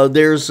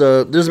 there's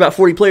about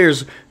 40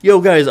 players,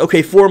 yo guys,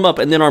 okay, form up,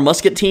 and then our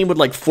musket team would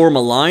like form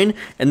a line,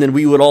 and then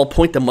we would all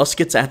point the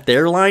muskets at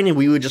their line, and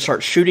we would just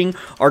start shooting.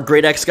 Our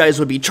great axe guys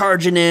would be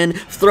charging in,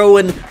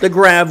 throwing the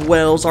grav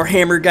wells, our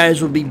hammer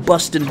guys would be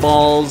busting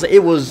balls.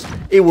 It was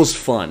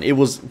fun.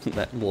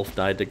 That wolf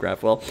died to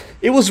grav well.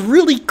 It was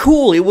really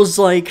cool. It was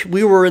like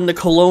we were in the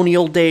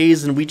colonial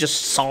days, and we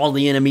just saw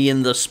the enemy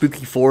in the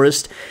spooky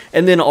forest,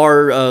 and then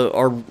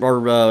our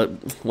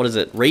what is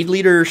it, raid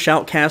leader,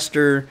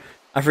 shoutcaster,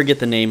 I forget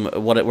the name,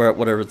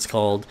 whatever it's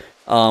called,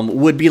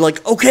 would be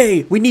like,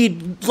 okay, we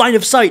need line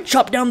of sight,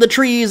 chop down the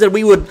trees, and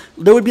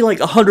there would be like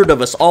 100 of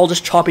us all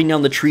just chopping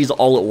down the trees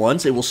all at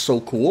once. It was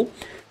so cool,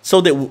 so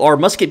that our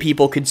musket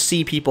people could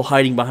see people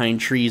hiding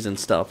behind trees and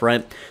stuff,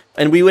 right?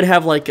 And we would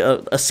have like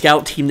a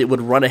scout team that would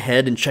run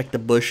ahead and check the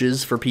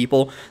bushes for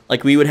people.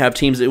 Like we would have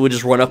teams that would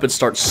just run up and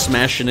start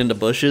smashing into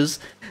bushes.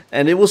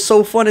 And it was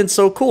so fun and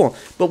so cool.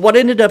 But what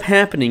ended up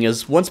happening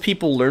is once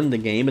people learned the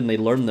game and they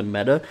learned the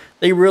meta,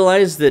 they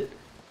realized that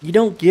you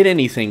don't get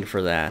anything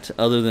for that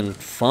other than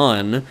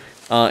fun.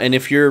 And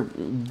if you're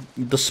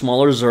the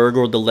smaller Zerg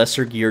or the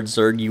lesser geared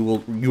Zerg,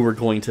 you were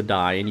going to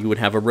die and you would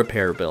have a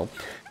repair bill.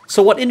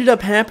 So what ended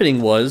up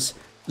happening was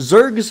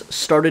Zergs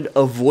started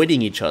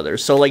avoiding each other.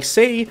 So like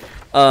say,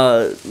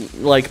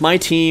 like my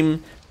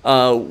team,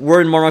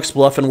 we're in Monarch's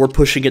Bluff and we're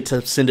pushing it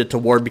to send it to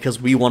war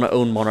because we want to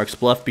own Monarch's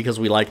Bluff because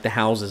we like the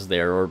houses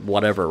there or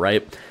whatever,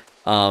 right?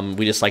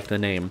 We just like the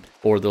name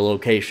or the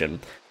location.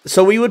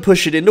 So we would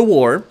push it into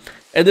war,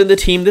 and then the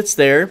team that's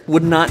there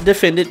would not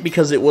defend it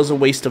because it was a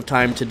waste of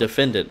time to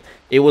defend it.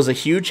 It was a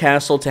huge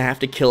hassle to have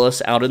to kill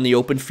us out in the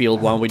open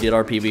field while we did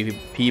our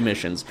PvP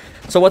missions.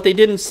 So what they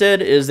did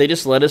instead is they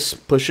just let us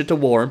push it to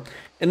war,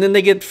 and then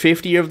they get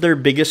 50 of their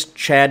biggest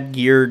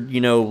Chad-geared,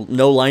 you know,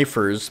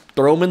 no-lifers,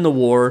 throw them in the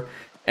war,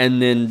 and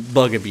then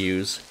bug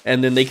abuse.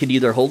 And then they could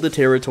either hold the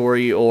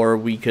territory, or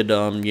we could,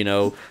 you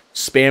know,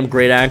 spam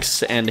Great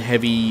Axe and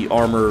heavy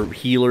armor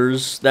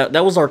healers.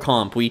 That was our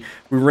comp. We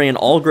ran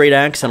all Great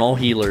Axe and all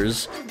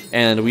healers,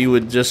 and we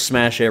would just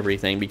smash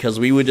everything, because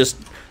we would just,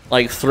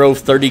 like, throw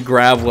 30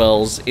 grav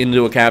wells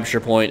into a capture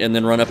point, and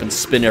then run up and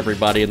spin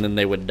everybody, and then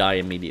they would die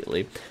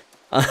immediately.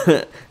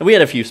 And we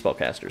had a few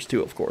spellcasters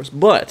too, of course.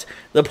 But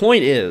the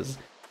point is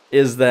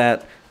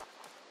that,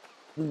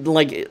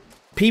 like,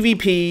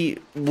 PvP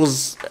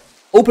was,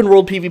 open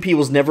world PvP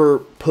was never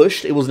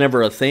pushed. It was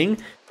never a thing.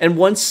 And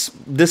once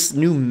this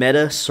new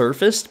meta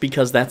surfaced,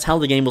 because that's how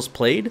the game was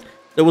played,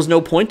 there was no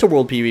point to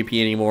world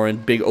PvP anymore in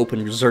big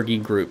open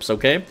Zergy groups,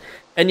 okay?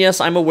 And yes,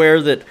 I'm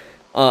aware that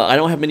I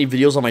don't have many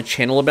videos on my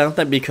channel about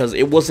that because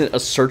it wasn't a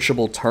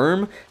searchable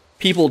term.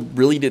 People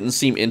really didn't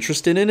seem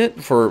interested in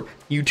it for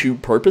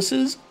YouTube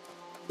purposes,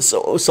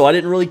 so I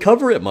didn't really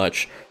cover it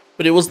much.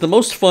 But it was the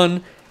most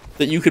fun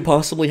that you could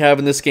possibly have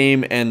in this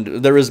game, and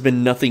there has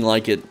been nothing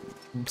like it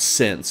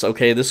since,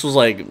 okay? This was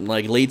like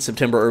late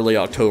September, early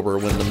October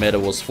when the meta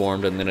was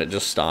formed, and then it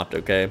just stopped,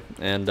 okay?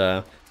 And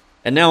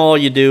now all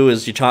you do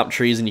is you chop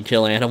trees and you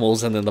kill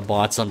animals, and then the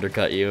bots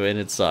undercut you, and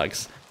it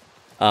sucks.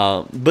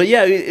 But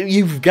yeah,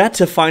 you've got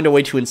to find a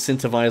way to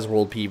incentivize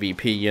world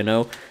PvP, you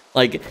know?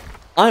 Like,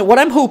 what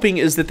I'm hoping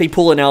is that they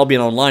pull an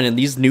Albion Online, and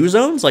these new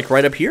zones, like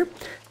right up here,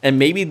 and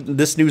maybe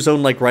this new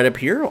zone, like right up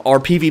here, are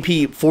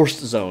PvP forced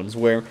zones,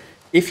 where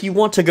if you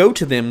want to go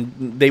to them,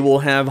 they will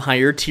have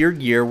higher tier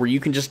gear where you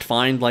can just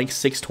find like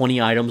 620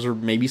 items or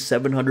maybe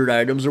 700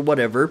 items or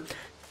whatever,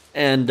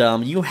 and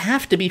you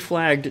have to be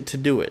flagged to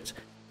do it,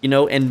 you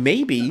know, and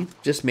maybe,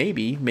 just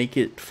maybe, make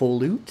it full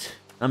loot.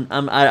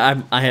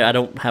 I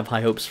don't have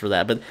high hopes for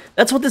that, but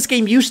that's what this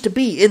game used to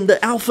be in the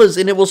alphas,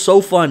 and it was so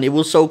fun. It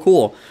was so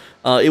cool.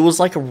 It was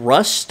like a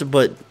Rust,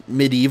 but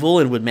medieval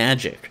and with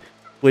magic,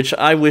 which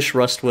I wish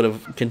Rust would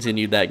have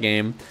continued that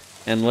game.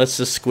 And let's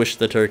just squish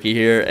the turkey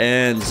here,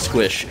 and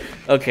squish.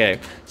 Okay,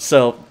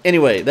 so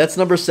anyway, that's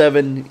number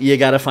 7. You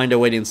gotta find a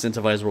way to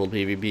incentivize world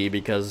PvP,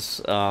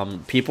 because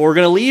people are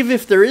gonna leave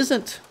if there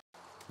isn't.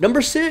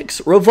 Number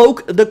 6,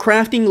 revoke the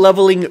crafting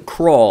leveling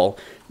crawl.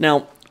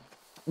 Now,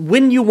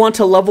 when you want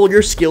to level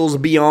your skills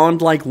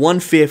beyond like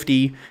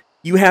 150,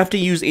 you have to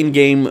use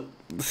in-game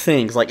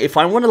things. Like if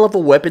I want to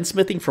level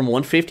weaponsmithing from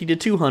 150 to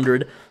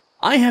 200,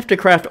 I have to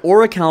craft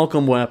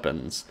orichalcum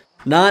weapons.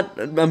 Not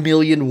a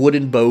million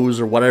wooden bows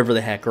or whatever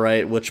the heck,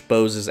 right? Which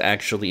bows is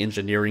actually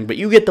engineering, but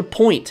you get the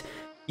point.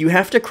 You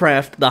have to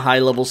craft the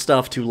high-level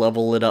stuff to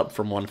level it up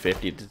from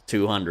 150 to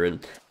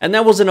 200. And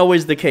that wasn't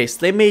always the case.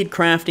 They made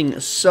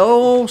crafting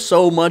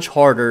so much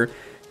harder,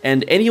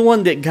 and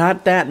anyone that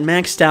got that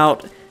maxed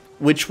out,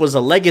 which was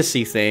a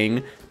legacy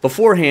thing,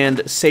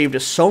 beforehand,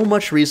 saved so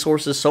much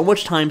resources, so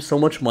much time, so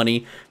much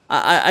money.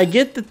 I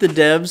get that the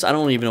devs, I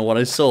don't even know what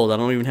I sold. I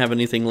don't even have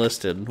anything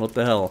listed. What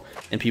the hell?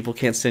 And people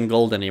can't send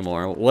gold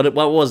anymore. What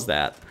was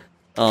that?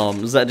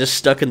 Is that just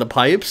stuck in the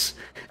pipes?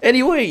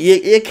 Anyway,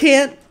 you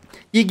can't...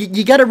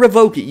 You gotta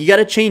revoke it, you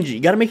gotta change it,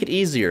 you gotta make it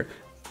easier.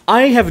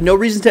 I have no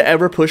reason to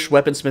ever push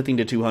weaponsmithing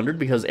to 200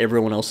 because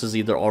everyone else has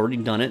either already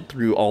done it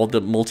through all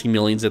the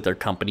multi-millions that their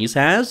companies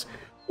has,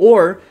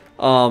 or,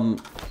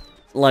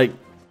 like,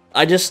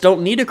 I just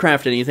don't need to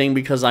craft anything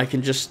because I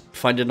can just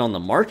find it on the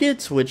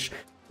market, which,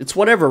 it's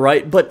whatever,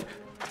 right? But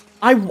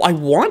I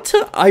want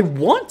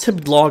to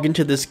log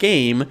into this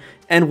game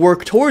and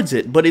work towards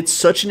it, but it's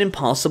such an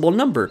impossible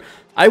number.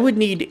 I would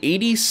need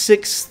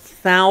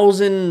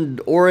 86,000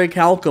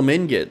 orichalcum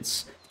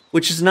ingots,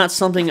 which is not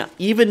something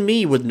even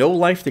me with no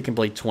life that can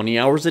play 20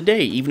 hours a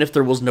day, even if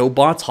there was no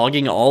bots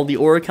hogging all the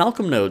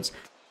orichalcum nodes.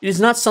 It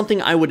is not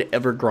something I would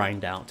ever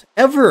grind out.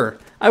 Ever!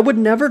 I would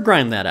never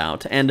grind that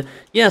out. And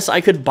yes, I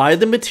could buy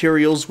the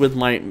materials with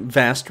my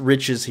vast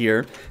riches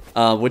here,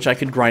 which I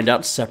could grind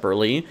out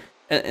separately.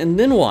 And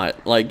then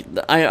what? Like,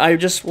 I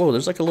just... Whoa,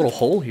 there's like a little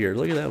hole here.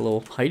 Look at that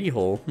little hidey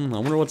hole. I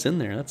wonder what's in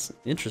there. That's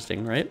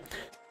interesting, right?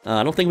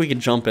 I don't think we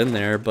can jump in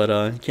there, but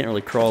you can't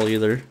really crawl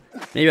either.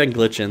 Maybe I can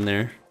glitch in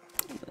there.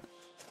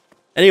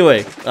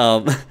 Anyway,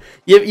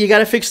 you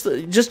gotta fix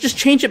the... Just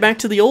change it back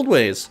to the old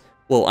ways.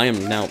 Well, I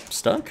am now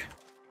stuck?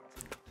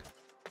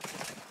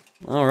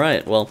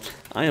 Alright, well,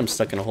 I am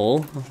stuck in a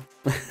hole.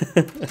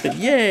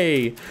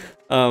 Yay!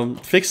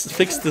 Fix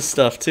this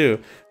stuff, too.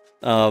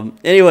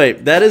 Anyway,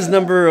 that is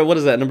number... What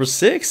is that? Number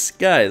 6?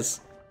 Guys,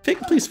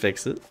 please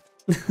fix it.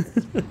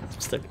 I'm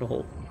stuck in a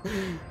hole.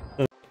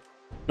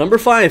 Number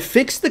 5,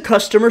 fix the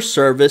customer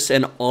service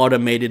and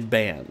automated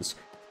bans.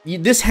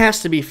 This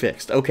has to be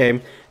fixed, okay?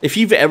 If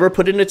you've ever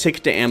put in a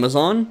ticket to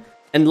Amazon,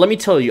 and let me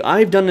tell you,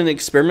 I've done an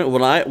experiment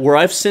where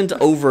I've sent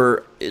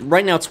over,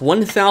 right now it's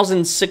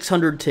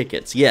 1,600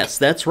 tickets. Yes,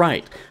 that's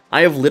right.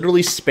 I have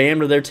literally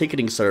spammed their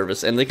ticketing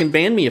service, and they can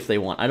ban me if they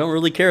want. I don't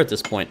really care at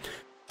this point.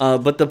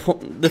 But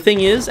the thing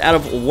is, out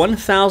of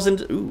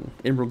 1,000, ooh,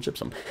 emerald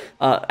gypsum.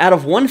 Out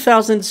of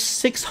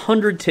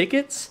 1,600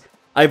 tickets,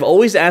 I've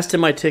always asked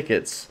in my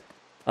tickets,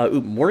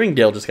 ooh,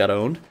 Morningdale just got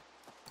owned.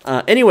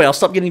 Anyway, I'll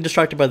stop getting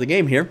distracted by the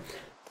game here.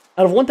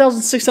 Out of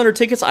 1,600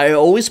 tickets, I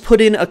always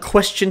put in a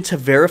question to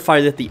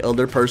verify that the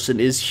other person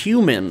is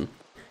human.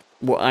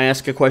 Well, I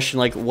ask a question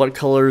like, what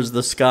color is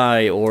the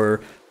sky?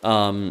 Or,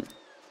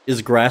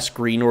 is grass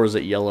green or is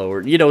it yellow?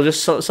 Or, you know,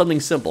 just something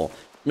simple.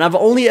 And I've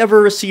only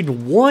ever received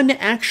one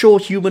actual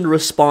human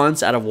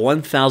response out of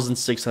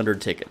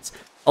 1,600 tickets.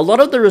 A lot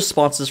of the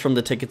responses from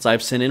the tickets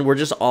I've sent in were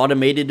just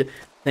automated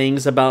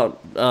things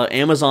about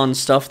Amazon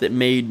stuff that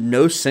made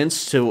no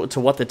sense to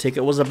what the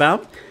ticket was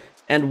about.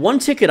 And one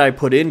ticket I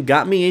put in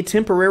got me a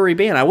temporary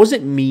ban. I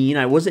wasn't mean,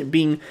 I wasn't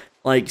being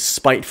like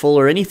spiteful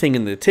or anything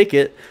in the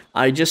ticket.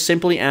 I just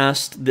simply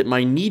asked that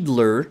my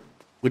needler,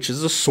 which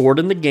is a sword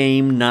in the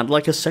game, not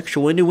like a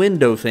sexual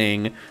innuendo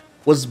thing,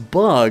 was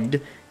bugged.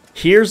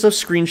 Here's a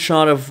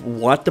screenshot of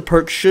what the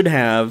perk should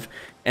have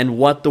and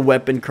what the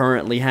weapon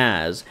currently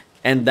has.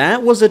 And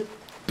that was a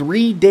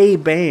 3-day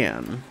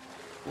ban.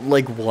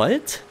 Like,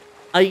 what?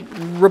 I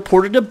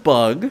reported a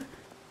bug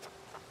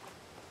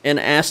and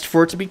asked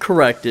for it to be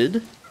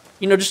corrected.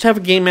 You know, just have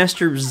a game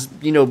master,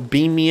 you know,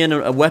 beam me in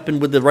a weapon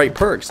with the right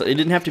perks. It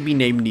didn't have to be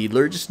named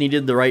Needler, it just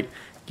needed the right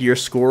gear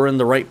score and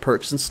the right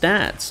perks and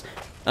stats.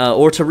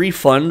 Or to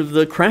refund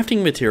the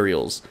crafting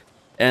materials.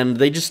 And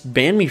they just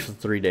banned me for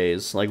 3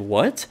 days. Like,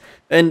 what?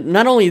 And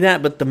not only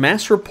that, but the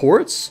mass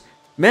reports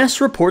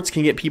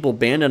can get people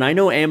banned, and I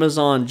know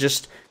Amazon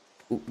just,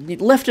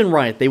 left and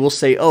right, they will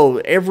say, oh,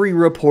 every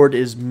report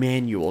is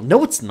manual.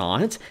 No, it's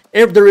not.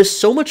 There is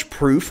so much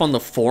proof on the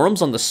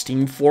forums, on the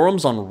Steam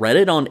forums, on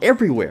Reddit, on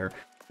everywhere,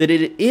 that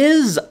it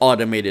is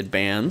automated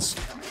bans,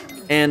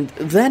 and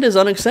that is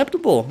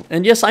unacceptable.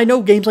 And yes, I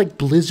know games like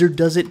Blizzard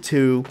does it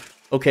too,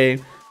 okay?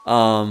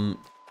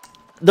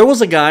 There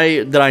was a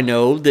guy that I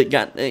know that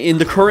got, in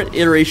the current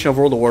iteration of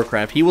World of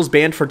Warcraft, he was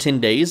banned for 10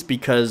 days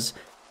because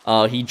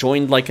he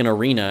joined like an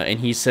arena and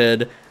he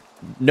said,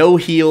 no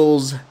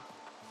heals,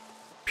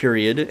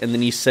 period, and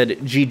then he said,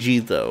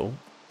 GG though.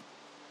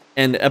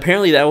 And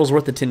apparently that was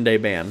worth a 10-day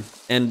ban.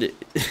 And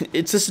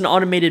it's just an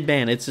automated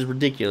ban. It's just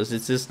ridiculous.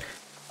 It's just,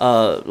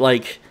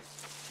 like,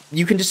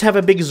 you can just have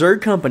a big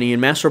Zerg company and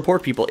mass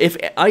report people. If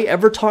I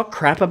ever talk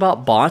crap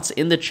about bots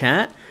in the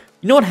chat,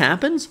 you know what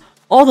happens?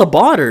 All the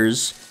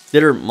botters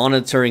that are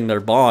monitoring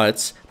their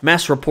bots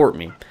mass report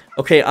me.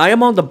 Okay, I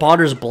am on the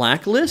botters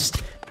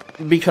blacklist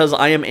because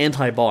I am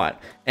anti-bot.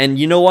 And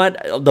you know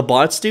what the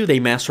bots do?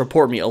 They mass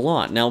report me a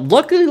lot. Now,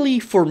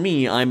 luckily for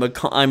me, I'm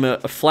a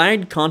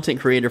flagged content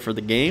creator for the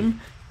game,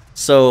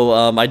 So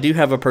I do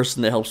have a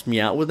person that helps me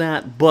out with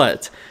that,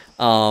 but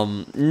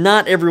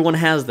not everyone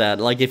has that.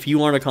 Like, if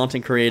you aren't a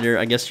content creator,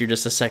 I guess you're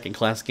just a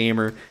second-class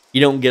gamer.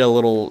 You don't get a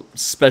little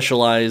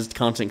specialized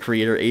content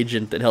creator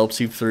agent that helps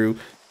you through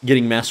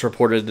getting mass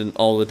reported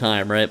all the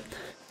time, right?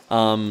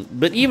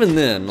 But even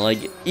then,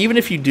 like, even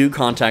if you do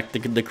contact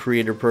the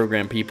creator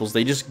program peoples,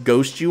 they just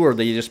ghost you, or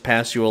they just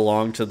pass you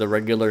along to the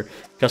regular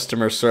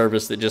customer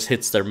service that just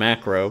hits their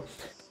macro.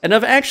 And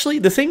I've actually,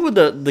 the thing with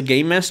the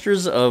game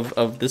masters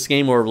of this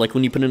game, or like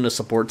when you put in a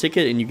support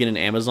ticket and you get an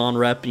Amazon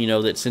rep, you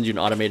know, that sends you an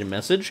automated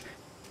message,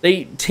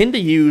 they tend to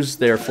use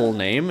their full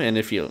name. And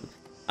if you,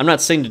 I'm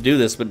not saying to do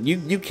this, but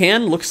you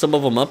can look some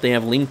of them up. They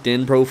have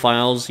LinkedIn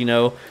profiles, you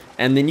know,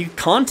 and then you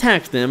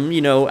contact them,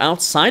 you know,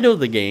 outside of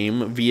the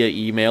game via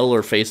email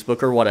or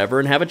Facebook or whatever,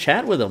 and have a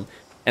chat with them.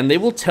 And they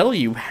will tell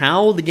you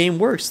how the game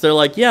works. They're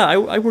like, yeah,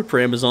 I work for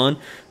Amazon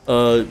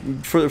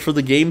for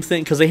the game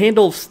thing, because they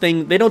handle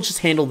they don't just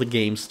handle the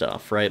game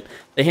stuff, right?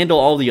 They handle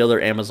all the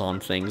other Amazon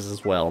things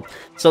as well.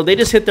 So they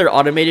just hit their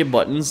automated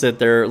buttons that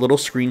their little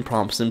screen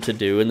prompts them to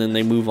do, and then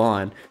they move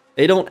on.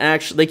 They don't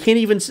actually, they can't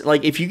even,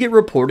 like, if you get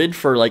reported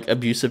for, like,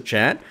 abusive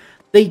chat,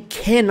 they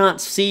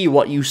cannot see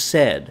what you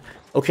said,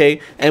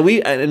 okay? And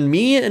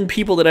me and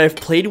people that I've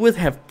played with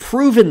have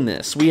proven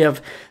this. We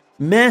have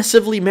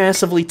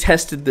massively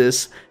tested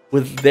this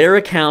with their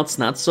accounts,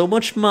 not so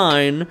much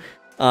mine,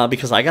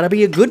 because I gotta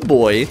be a good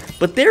boy,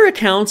 but their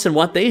accounts, and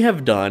what they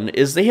have done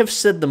is they have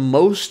said the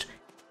most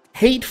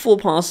hateful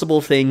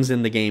possible things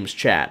in the game's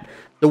chat.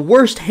 The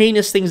worst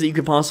heinous things that you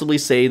could possibly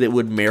say that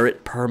would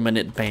merit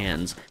permanent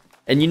bans.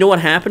 And you know what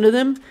happened to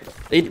them?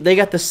 They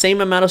got the same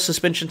amount of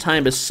suspension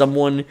time as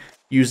someone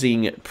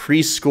using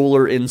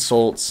preschooler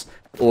insults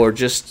or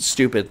just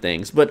stupid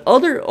things. But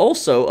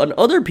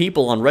other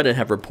people on Reddit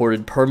have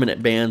reported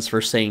permanent bans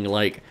for saying,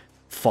 like,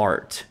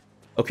 fart.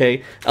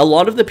 Okay? A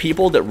lot of the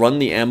people that run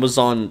the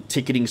Amazon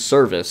ticketing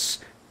service,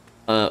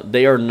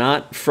 they are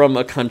not from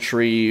a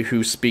country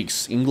who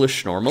speaks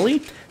English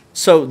normally.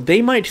 So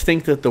they might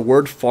think that the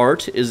word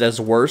fart is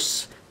as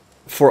worse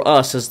for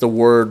us as the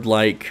word,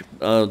 like,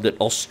 that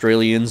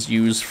Australians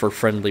use for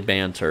friendly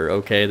banter,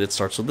 okay? That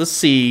starts with a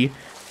C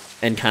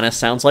and kind of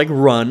sounds like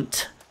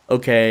runt,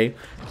 okay?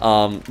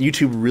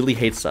 YouTube really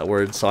hates that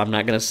word, so I'm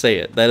not gonna say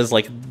it. That is,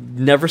 like,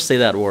 never say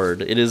that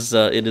word. It is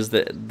the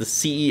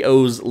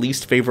CEO's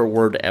least favorite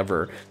word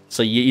ever.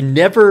 So you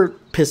never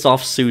piss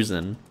off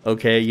Susan,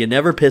 okay? You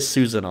never piss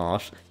Susan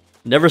off.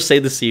 Never say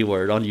the C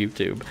word on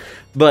YouTube.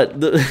 But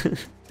the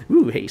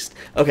ooh, haste.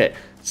 Okay,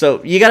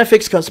 so you gotta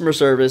fix customer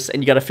service,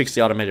 and you gotta fix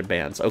the automated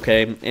bans,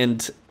 okay?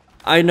 And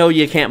I know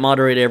you can't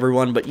moderate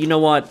everyone, but you know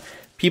what?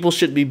 People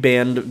should be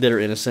banned that are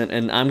innocent,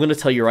 and I'm gonna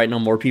tell you right now,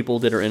 more people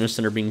that are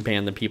innocent are being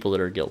banned than people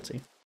that are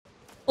guilty.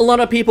 A lot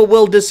of people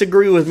will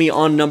disagree with me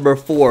on number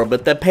 4,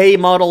 but the pay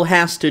model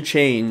has to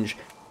change,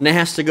 and it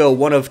has to go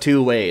one of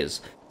two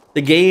ways.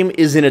 The game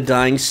is in a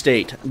dying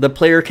state. The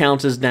player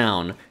count is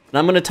down. And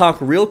I'm gonna talk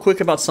real quick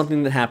about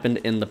something that happened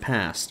in the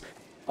past.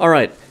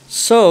 Alright,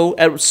 so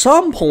at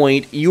some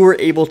point, you were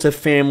able to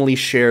family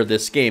share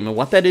this game, and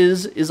what that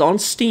is on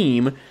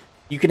Steam,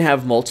 you can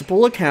have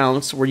multiple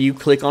accounts where you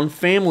click on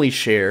family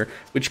share,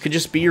 which could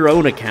just be your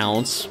own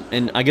accounts,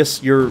 and I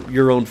guess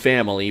your own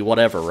family,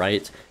 whatever,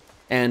 right?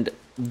 And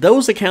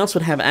those accounts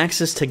would have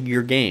access to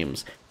your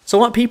games. So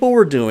what people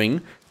were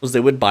doing was they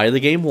would buy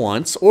the game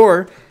once,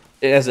 or,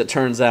 as it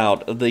turns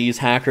out, these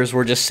hackers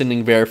were just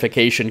sending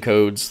verification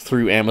codes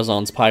through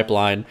Amazon's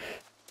pipeline,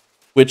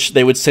 which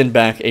they would send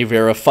back a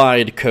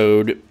verified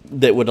code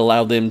that would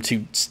allow them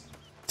to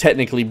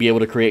technically be able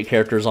to create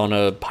characters on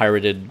a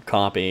pirated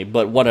copy,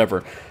 but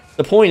whatever.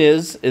 The point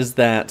is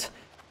that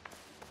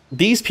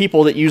these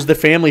people that use the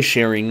family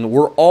sharing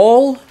were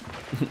all...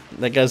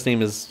 that guy's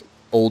name is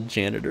Old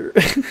Janitor.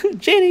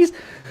 Janny's...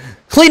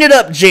 Clean it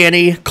up,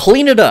 Janny!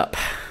 Clean it up!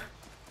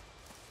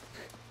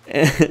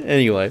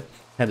 Anyway,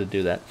 had to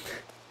do that.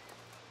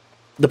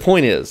 The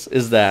point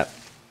is that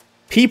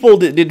people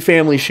that did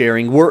family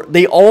sharing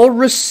they all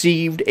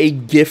received a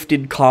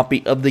gifted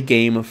copy of the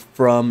game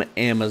from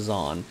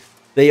Amazon.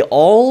 They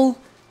all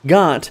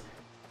got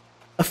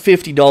a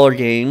 $50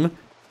 game,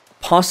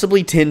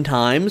 possibly 10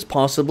 times,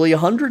 possibly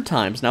 100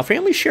 times. Now,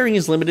 family sharing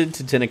is limited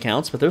to 10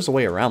 accounts, but there's a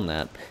way around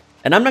that.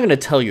 And I'm not going to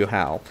tell you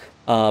how,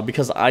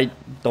 because I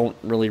don't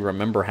really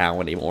remember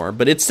how anymore.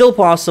 But it's still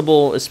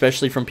possible,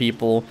 especially from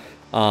people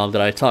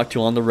that I talk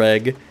to on the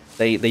reg.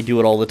 They do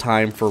it all the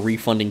time for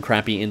refunding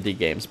crappy indie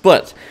games.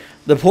 But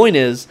the point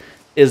is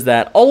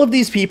that all of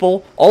these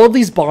people, all of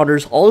these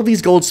botters, all of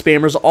these gold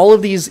spammers, all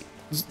of these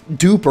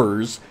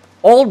dupers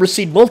all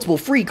received multiple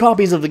free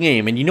copies of the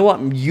game, and you know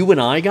what you and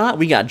I got?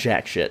 We got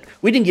jack shit.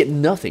 We didn't get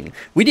nothing.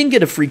 We didn't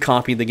get a free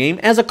copy of the game.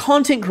 As a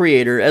content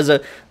creator, as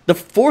the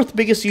 4th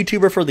biggest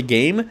YouTuber for the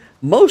game,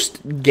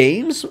 most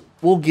games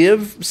will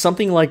give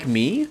something like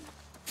me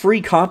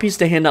free copies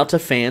to hand out to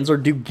fans or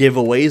do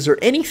giveaways or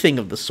anything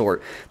of the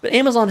sort. But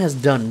Amazon has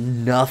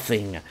done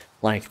nothing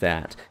like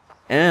that.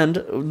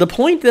 And the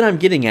point that I'm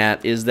getting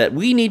at is that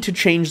we need to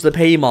change the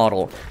pay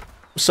model.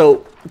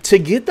 So, to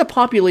get the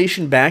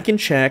population back in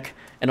check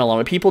and a lot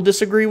of people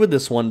disagree with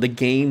this one, the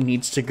game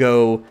needs to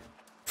go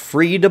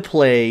free to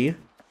play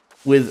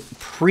with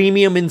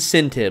premium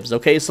incentives,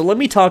 okay? So let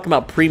me talk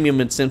about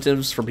premium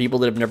incentives for people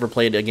that have never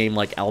played a game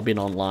like Albion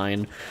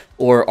Online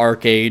or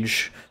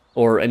ArcAge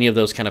or any of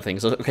those kind of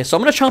things. Okay, so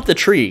I'm going to chop the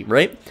tree,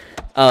 right?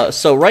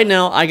 So right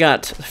now I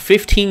got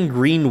 15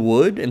 green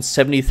wood and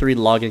 73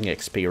 logging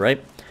XP,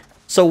 right?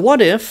 So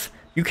what if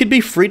you could be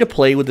free to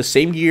play with the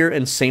same gear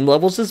and same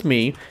levels as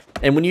me,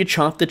 and when you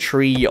chop the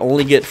tree, you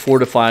only get 4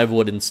 to 5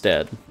 wood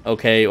instead,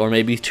 okay? Or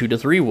maybe 2 to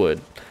 3 wood.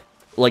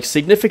 Like,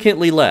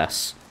 significantly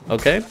less,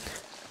 okay?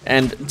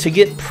 And to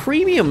get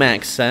premium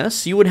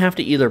access, you would have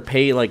to either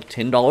pay like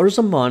 $10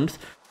 a month,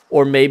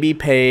 or maybe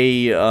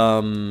pay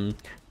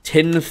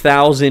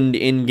 10,000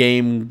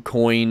 in-game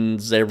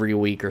coins every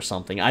week or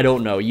something. I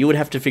don't know. You would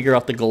have to figure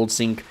out the gold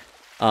sync,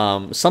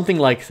 something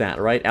like that,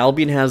 right?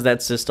 Albion has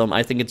that system.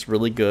 I think it's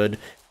really good,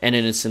 and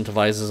it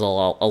incentivizes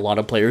a lot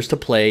of players to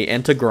play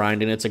and to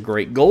grind, and it's a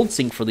great gold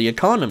sync for the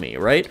economy,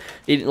 right?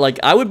 Like,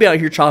 I would be out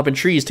here chopping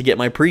trees to get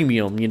my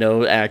premium, you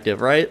know,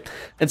 active, right?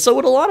 And so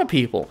would a lot of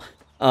people.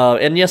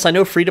 And yes, I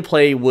know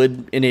free-to-play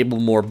would enable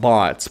more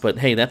bots, but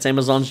hey, that's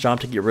Amazon's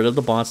job to get rid of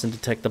the bots and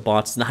detect the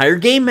bots and hire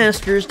game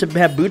masters to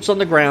have boots on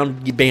the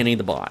ground banning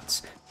the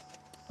bots.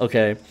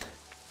 Okay,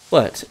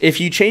 but if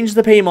you change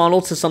the pay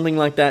model to something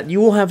like that, you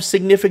will have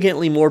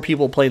significantly more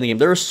people playing the game.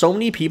 There are so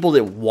many people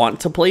that want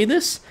to play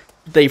this.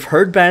 They've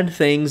heard bad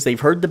things. They've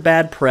heard the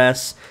bad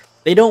press.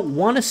 They don't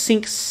want to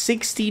sink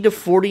 $60 to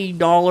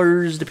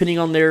 $40, depending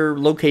on their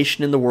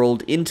location in the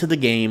world, into the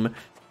game.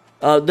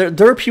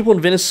 There are people in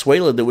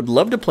Venezuela that would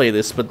love to play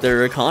this, but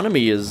their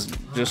economy is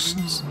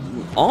just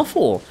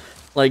awful.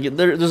 Like,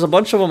 there's a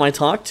bunch of them I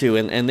talk to,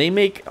 and they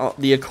make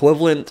the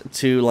equivalent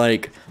to,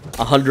 like,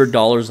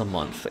 $100 a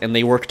month, and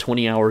they work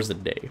 20 hours a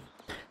day.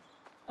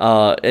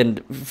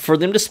 And for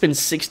them to spend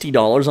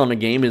 $60 on a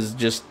game is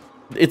just,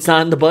 it's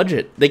not in the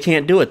budget. They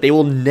can't do it. They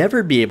will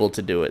never be able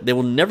to do it. They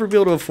will never be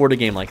able to afford a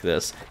game like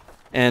this.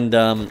 And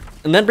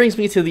that brings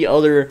me to the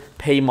other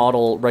pay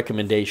model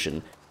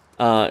recommendation.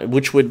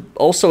 Which would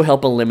also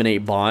help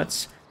eliminate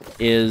bots,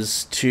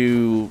 is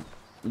to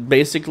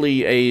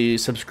basically a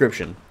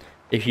subscription.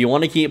 If you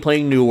want to keep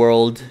playing New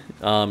World,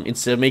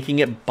 instead of making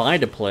it buy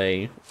to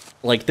play,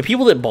 like the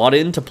people that bought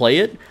in to play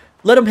it,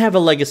 let them have a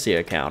legacy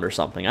account or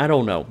something. I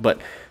don't know,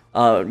 but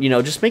you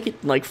know, just make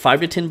it like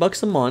 $5 to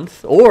 $10 a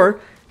month.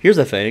 Or here's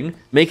the thing: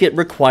 make it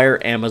require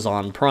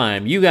Amazon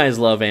Prime. You guys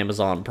love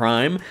Amazon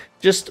Prime.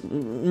 Just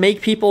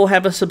make people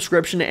have a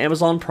subscription to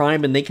Amazon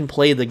Prime, and they can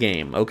play the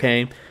game.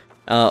 Okay.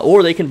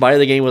 Or they can buy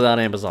the game without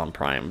Amazon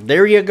Prime.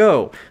 There you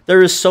go.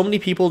 There is so many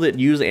people that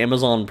use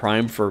Amazon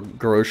Prime for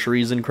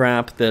groceries and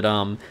crap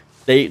that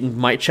they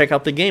might check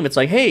out the game. It's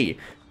like, hey,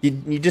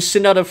 you just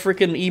send out a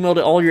freaking email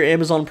to all your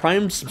Amazon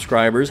Prime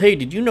subscribers. Hey,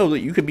 did you know that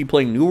you could be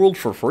playing New World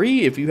for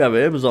free if you have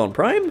Amazon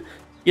Prime?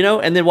 You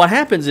know, and then what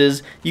happens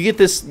is you get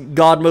this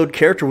God mode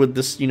character with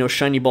this, you know,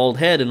 shiny bald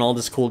head and all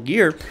this cool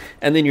gear,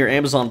 and then your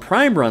Amazon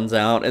Prime runs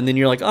out, and then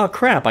you're like, oh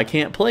crap, I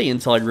can't play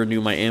until I renew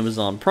my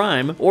Amazon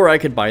Prime, or I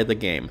could buy the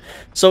game.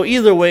 So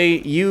either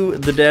way, you,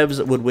 the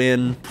devs, would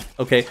win.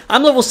 Okay,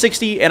 I'm level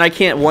 60, and I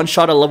can't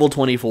one-shot a level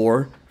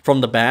 24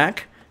 from the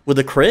back with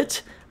a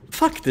crit?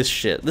 Fuck this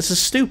shit. This is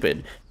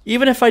stupid.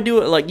 Even if I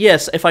do it, like,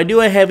 yes, if I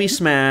do a heavy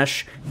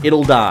smash,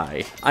 it'll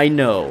die. I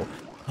know.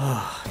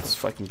 Ah, this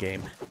fucking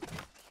game.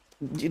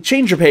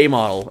 Change your pay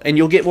model, and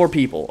you'll get more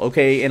people,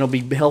 okay? And it'll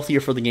be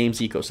healthier for the game's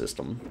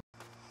ecosystem.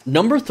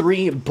 Number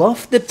 3,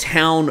 buff the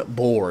town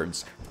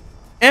boards.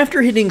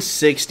 After hitting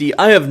 60,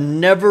 I have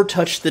never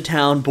touched the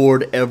town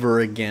board ever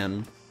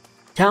again.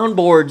 Town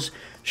boards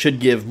should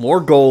give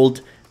more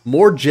gold,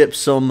 more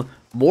gypsum,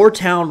 more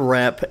town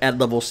rep at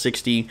level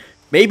 60.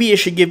 Maybe it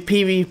should give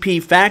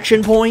PvP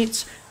faction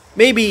points.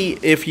 Maybe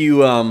if you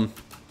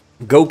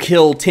go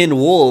kill 10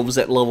 wolves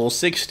at level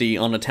 60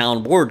 on a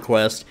town board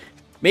quest,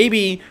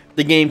 maybe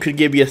the game could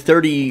give you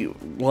 30,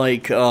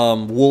 like,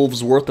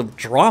 wolves worth of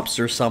drops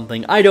or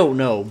something. I don't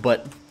know,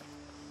 but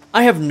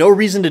I have no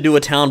reason to do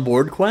a town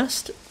board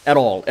quest at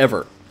all,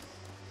 ever.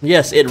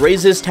 Yes, it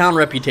raises town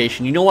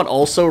reputation. You know what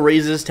also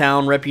raises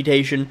town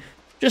reputation?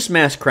 Just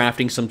mass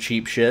crafting some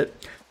cheap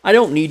shit. I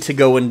don't need to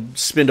go and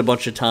spend a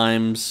bunch of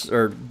time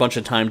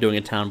doing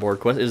a town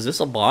board quest. Is this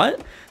a bot?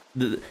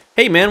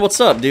 Hey man,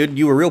 what's up, dude?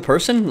 You a real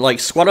person?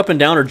 Like, squat up and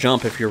down or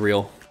jump if you're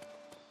real.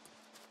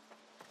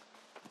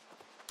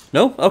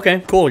 No?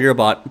 Okay, cool, you're a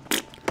bot.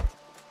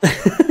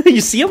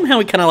 You see them? How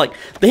he kind of like,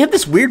 they have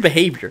this weird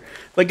behavior.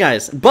 But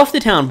guys, buff the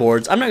town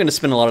boards. I'm not going to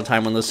spend a lot of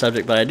time on this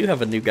subject, but I do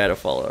have a new guy to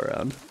follow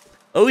around.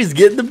 Oh, he's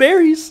getting the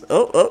berries.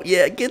 Oh,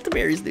 yeah, get the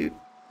berries, dude.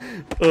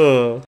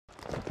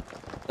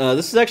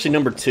 This is actually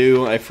number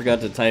 2. I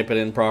forgot to type it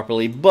in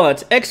properly.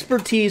 But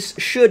expertise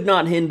should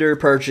not hinder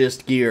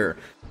purchased gear.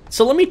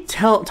 So let me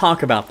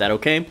talk about that,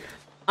 okay?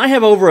 I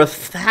have over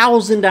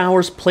 1,000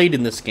 hours played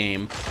in this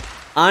game.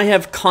 I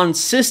have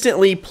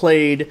consistently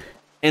played,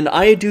 and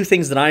I do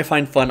things that I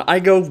find fun. I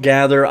go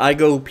gather, I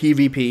go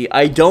PvP.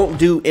 I don't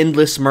do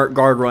endless Merc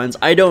Guard runs.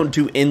 I don't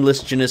do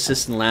endless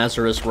Genesis and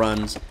Lazarus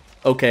runs.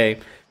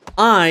 Okay,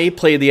 I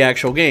play the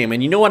actual game,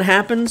 and you know what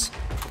happens?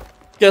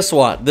 Guess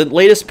what? The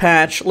latest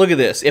patch, look at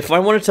this. If I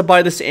wanted to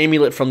buy this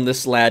amulet from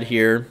this lad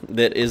here,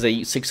 that is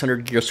a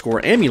 600 gear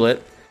score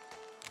amulet,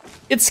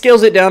 it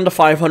scales it down to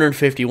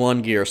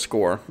 551 gear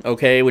score,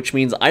 okay? Which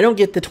means I don't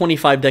get the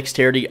 25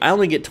 dexterity, I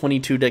only get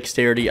 22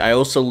 dexterity. I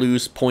also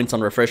lose points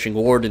on Refreshing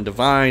Ward and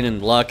Divine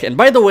and Luck. And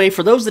by the way,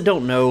 for those that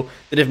don't know,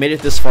 that have made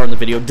it this far in the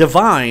video,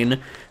 Divine,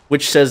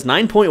 which says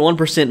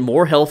 9.1%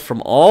 more health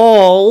from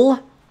all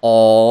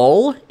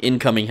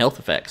incoming health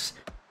effects.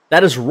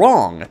 That is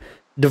wrong.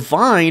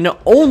 Divine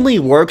only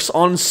works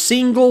on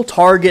single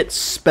target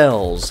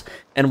spells.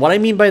 And what I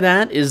mean by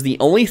that is the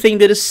only thing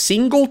that is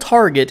single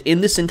target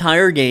in this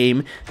entire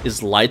game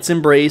is Light's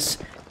Embrace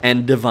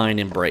and Divine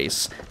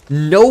Embrace.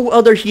 No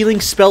other healing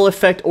spell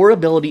effect or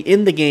ability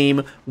in the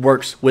game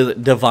works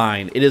with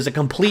Divine. It is a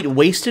complete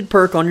wasted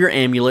perk on your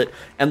amulet,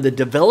 and the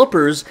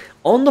developers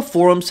on the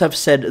forums have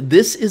said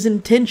this is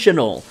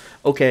intentional.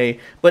 Okay,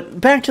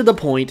 but back to the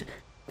point.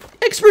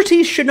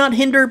 Expertise should not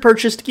hinder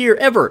purchased gear,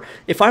 ever.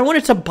 If I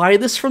wanted to buy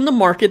this from the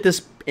market,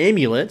 this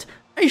amulet,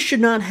 I should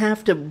not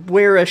have to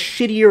wear a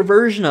shittier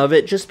version of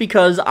it just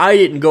because I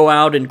didn't go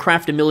out and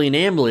craft a million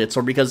amulets,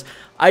 or because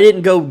I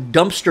didn't go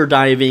dumpster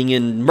diving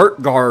in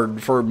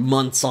Mertgard for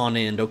months on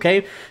end,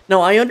 okay?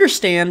 Now, I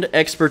understand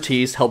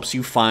expertise helps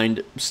you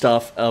find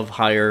stuff of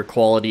higher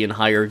quality and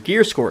higher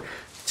gear score.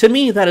 To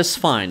me, that is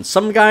fine.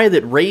 Some guy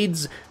that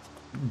raids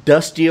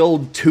dusty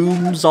old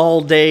tombs all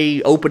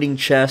day, opening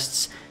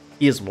chests,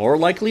 he is more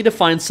likely to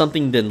find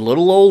something than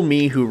little old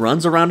me who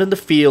runs around in the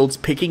fields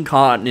picking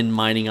cotton and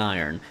mining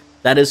iron.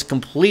 That is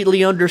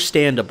completely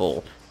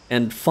understandable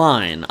and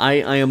fine. I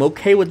am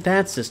okay with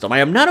that system. I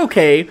am not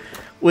okay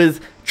with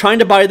trying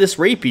to buy this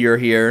rapier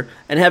here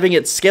and having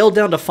it scaled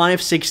down to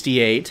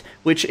 568,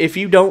 which, if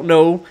you don't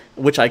know,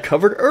 which I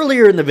covered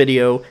earlier in the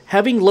video,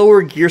 having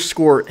lower gear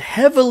score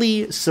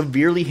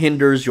severely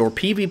hinders your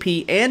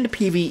PvP and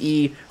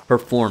PvE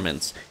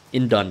performance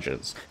in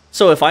dungeons.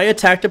 So if I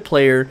attacked a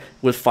player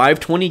with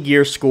 520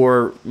 gear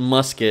score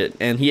musket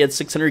and he had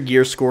 600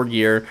 gear score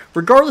gear,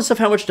 regardless of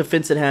how much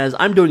defense it has,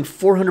 I'm doing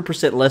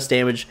 400% less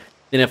damage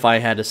than if I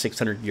had a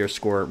 600 gear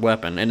score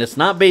weapon. And it's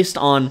not based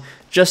on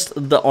just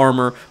the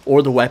armor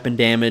or the weapon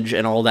damage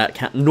and all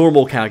that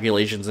normal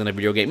calculations in a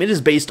video game. It is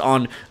based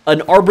on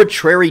an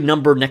arbitrary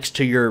number next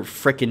to your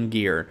frickin'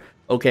 gear.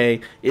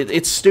 Okay?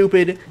 It's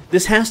stupid.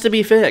 This has to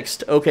be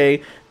fixed.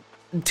 Okay?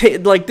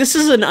 Like, this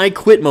is an I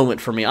quit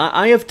moment for me.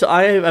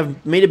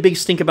 I've made a big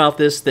stink about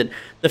this, that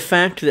the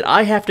fact that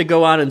I have to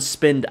go out and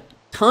spend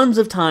tons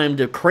of time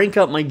to crank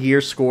up my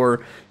gear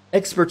score,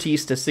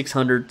 expertise to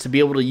 600, to be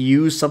able to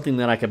use something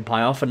that I can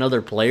buy off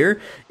another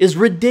player is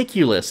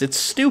ridiculous. It's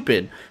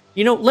stupid.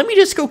 You know, let me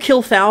just go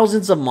kill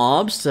thousands of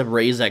mobs to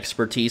raise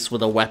expertise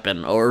with a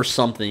weapon or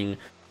something.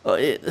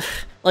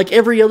 Like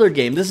every other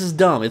game, this is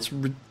dumb. It's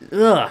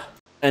ugh.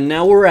 And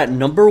now we're at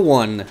number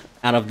 1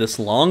 out of this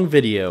long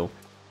video.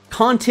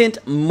 Content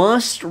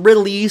must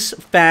release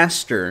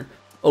faster.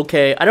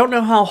 Okay, I don't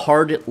know how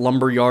hard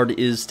Lumberyard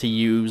is to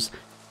use,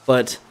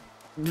 but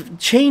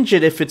change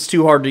it if it's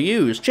too hard to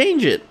use.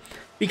 Change it,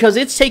 because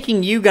it's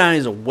taking you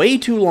guys way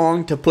too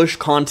long to push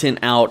content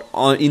out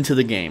into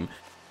the game.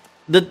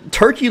 The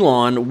Turkey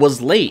Lawn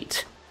was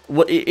late.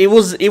 It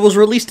was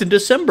released in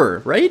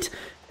December, right?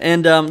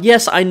 And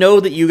yes, I know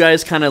that you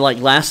guys kind of like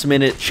last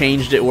minute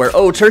changed it where,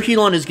 oh, Turkey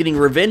Lawn is getting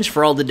revenge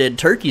for all the dead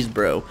turkeys,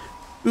 bro.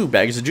 Ooh,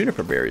 bags of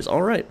juniper berries.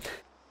 All right.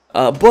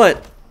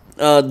 But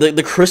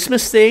the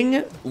Christmas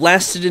thing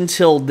lasted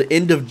until the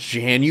end of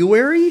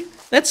January?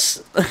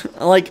 That's,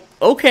 like,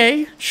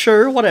 okay,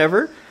 sure,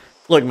 whatever.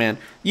 Look, man,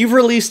 you've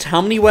released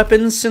how many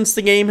weapons since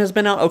the game has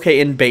been out? Okay,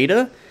 in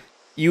beta,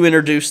 you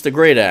introduced the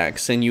Great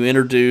Axe, and you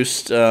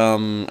introduced,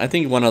 I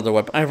think one other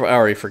weapon. I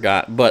already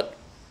forgot, but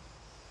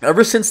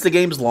ever since the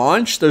game's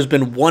launch, there's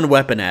been one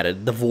weapon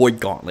added, the Void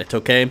Gauntlet,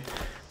 okay?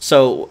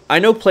 So, I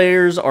know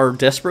players are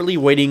desperately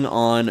waiting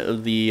on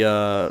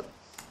the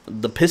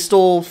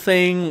pistol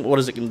thing. What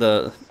is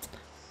it?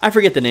 I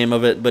forget the name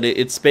of it, but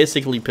it's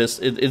basically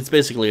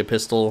a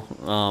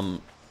pistol.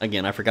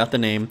 Again, I forgot the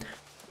name.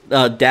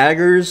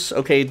 Daggers.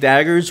 Okay,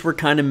 daggers were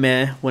kind of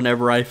meh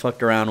whenever I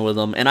fucked around with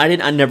them, and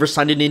I never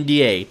signed an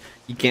NDA.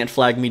 You can't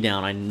flag me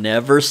down. I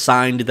never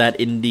signed that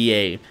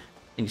NDA,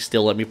 and you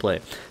still let me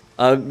play.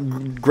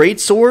 Great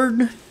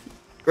Sword.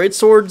 Great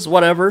Swords,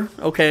 whatever.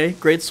 Okay,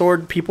 Great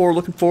Sword, people are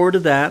looking forward to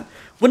that.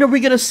 When are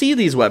we going to see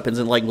these weapons?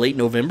 In, like, late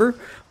November?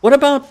 What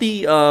about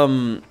the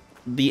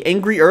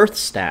Angry Earth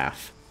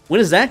Staff?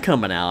 When is that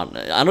coming out?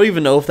 I don't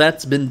even know if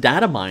that's been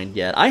data mined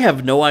yet. I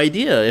have no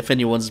idea if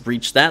anyone's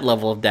reached that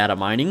level of data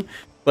mining.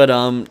 But,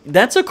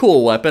 that's a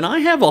cool weapon. I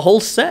have a whole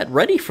set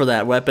ready for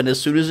that weapon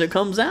as soon as it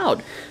comes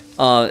out.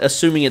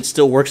 Assuming it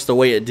still works the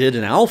way it did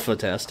in alpha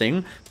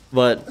testing.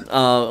 But,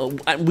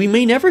 we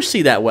may never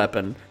see that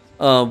weapon.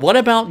 What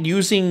about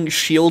using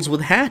shields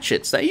with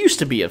hatchets? That used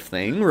to be a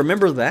thing.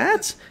 Remember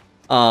that?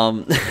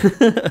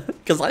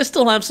 Because I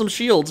still have some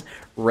shields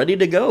ready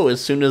to go as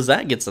soon as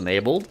that gets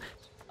enabled.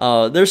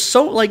 There's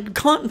so, like,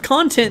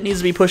 content needs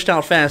to be pushed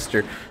out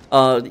faster.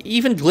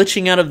 Even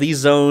glitching out of these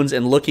zones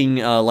and looking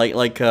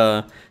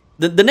the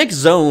next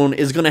zone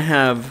is gonna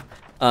have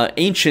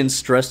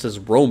ancients dressed as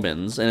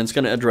Romans, and it's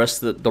gonna address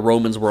that the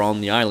Romans were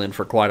on the island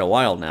for quite a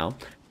while now.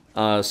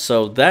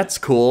 So that's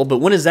cool, but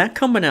when is that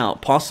coming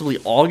out? Possibly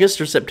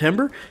August or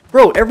September?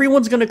 Bro,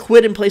 everyone's gonna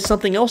quit and play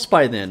something else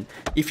by then.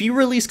 If you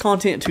release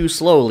content too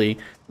slowly,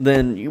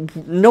 then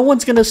no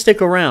one's gonna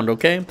stick around,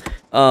 okay?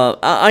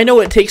 I know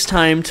it takes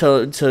time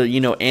to you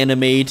know,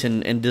 animate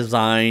and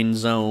design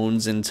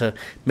zones and to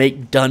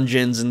make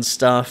dungeons and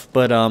stuff,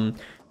 but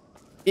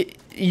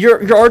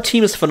your art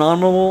team is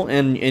phenomenal,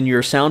 and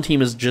your sound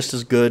team is just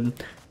as good.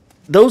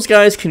 Those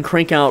guys can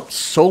crank out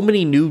so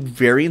many new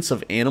variants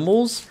of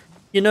animals.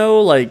 You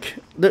know, like,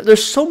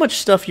 there's so much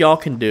stuff y'all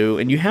can do,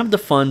 and you have the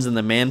funds and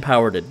the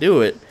manpower to do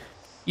it.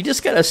 You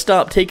just gotta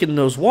stop taking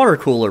those water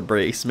cooler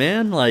breaks,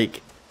 man.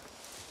 Like,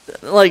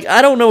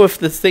 I don't know if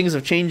the things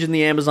have changed in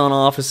the Amazon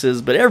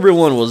offices, but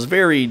everyone was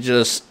very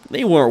just,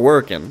 they weren't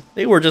working.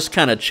 They were just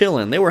kind of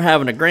chilling. They were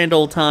having a grand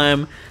old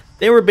time.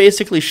 They were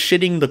basically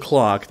shitting the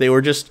clock. They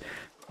were just,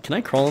 can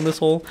I crawl in this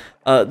hole?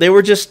 They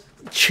were just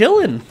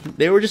chilling.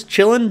 They were just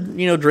chilling,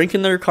 you know,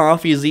 drinking their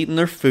coffees, eating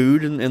their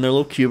food in their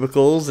little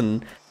cubicles,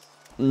 and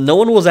no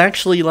one was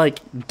actually, like,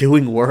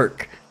 doing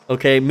work,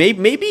 okay?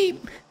 Maybe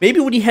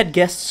when you had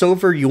guests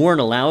over, you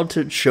weren't allowed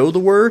to show the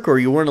work, or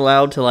you weren't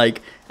allowed to,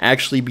 like,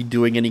 actually be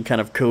doing any kind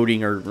of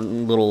coding or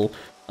little,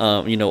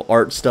 you know,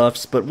 art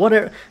stuffs, but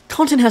whatever.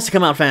 Content has to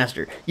come out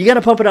faster. You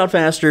gotta pump it out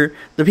faster.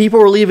 The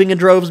people are leaving in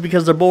droves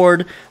because they're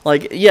bored.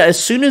 Like, yeah,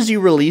 as soon as you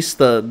release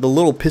the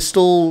little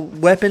pistol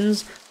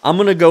weapons, I'm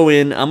gonna go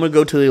in, I'm gonna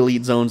go to the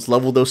elite zones,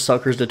 level those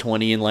suckers to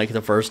 20 in, like,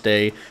 the first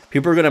day.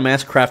 People are gonna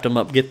mass craft them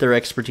up, get their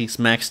expertise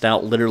maxed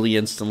out literally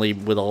instantly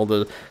with all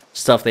the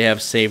stuff they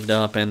have saved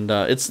up, and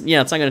it's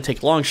not gonna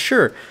take long.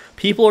 Sure,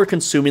 people are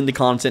consuming the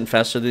content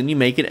faster than you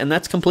make it, and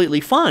that's completely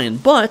fine,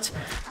 but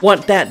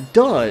what that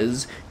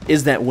does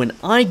is that when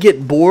I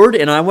get bored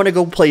and I want to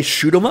go play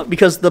shoot 'em up,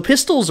 because the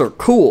pistols are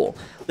cool.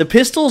 The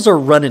pistols are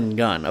run and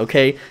gun,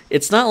 okay?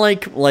 It's not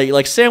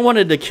like say I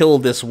wanted to kill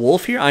this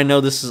wolf here. I know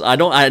this is,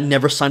 I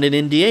never signed an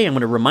NDA. I'm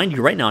going to remind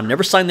you right now, I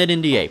never signed that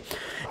NDA.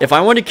 If I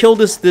want to kill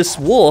this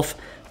wolf,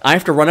 I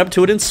have to run up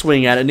to it and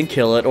swing at it and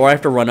kill it, or I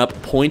have to run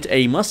up, point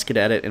a musket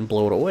at it, and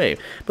blow it away.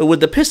 But with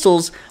the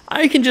pistols,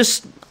 I can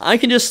just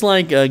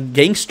like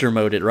gangster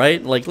mode it,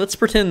 right? Like, let's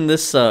pretend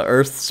this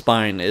Earth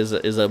Spine is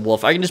a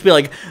wolf. I can just be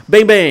like,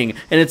 bang bang,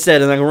 and it's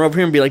dead. And I can run over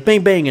here and be like,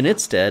 bang bang, and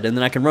it's dead. And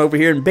then I can run over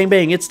here and bang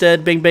bang, it's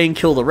dead. Bang bang,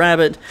 kill the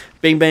rabbit.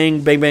 Bang bang,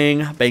 bang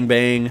bang, bang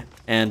bang.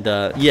 And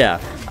yeah,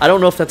 I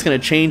don't know if that's gonna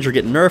change or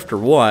get nerfed or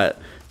what.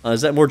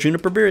 Is that more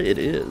juniper beer? It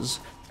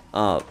is.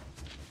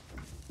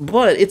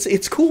 But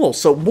it's cool.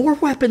 So more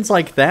weapons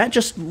like that,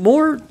 just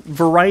more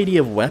variety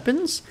of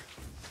weapons.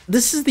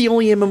 This is the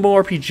only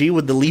MMORPG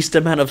with the least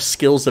amount of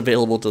skills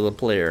available to the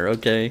player,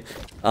 okay?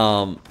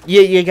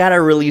 You gotta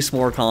release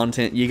more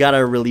content, you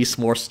gotta release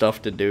more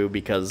stuff to do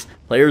because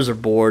players are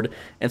bored,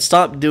 and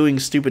stop doing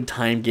stupid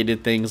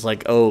time-gated things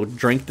like, oh,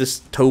 drink this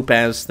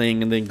topaz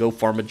thing and then go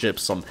farm a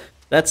gypsum.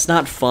 That's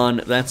not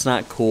fun, that's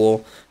not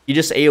cool. You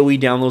just AoE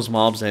down those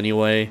mobs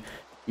anyway.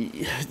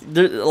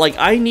 Like,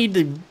 I need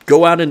to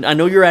go out and, I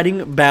know you're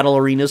adding battle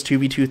arenas,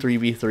 2v2,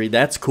 3v3,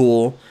 that's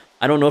cool.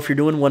 I don't know if you're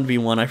doing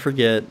 1v1, I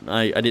forget.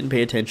 I didn't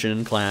pay attention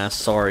in class,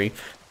 sorry.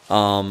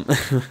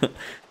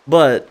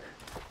 But,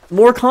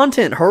 more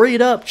content, hurry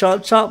it up,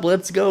 chop chop,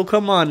 let's go,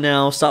 come on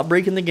now. Stop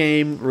breaking the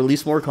game,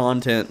 release more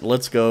content,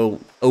 let's go.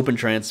 Open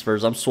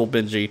transfers, I'm Swole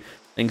Benji,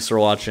 thanks for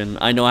watching.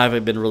 I know I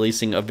haven't been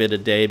releasing a vid a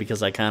day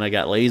because I kinda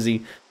got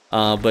lazy.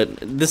 But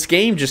this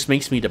game just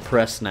makes me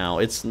depressed now.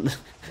 It's,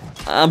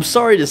 I'm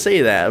sorry to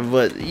say that,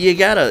 but you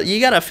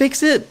gotta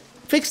fix it.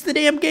 Fix the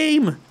damn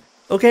game,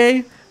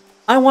 okay?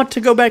 I want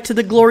to go back to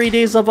the glory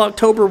days of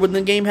October when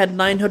the game had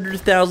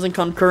 900,000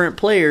 concurrent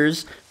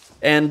players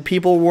and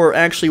people were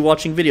actually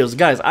watching videos.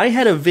 Guys, I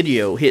had a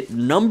video hit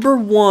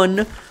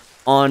 #1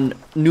 on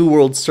New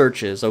World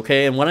searches,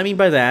 okay? And what I mean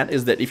by that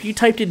is that if you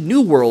typed in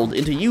New World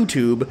into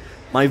YouTube,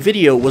 my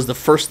video was the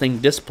first thing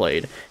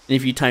displayed. And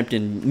if you typed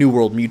in New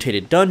World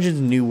Mutated Dungeons,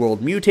 New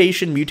World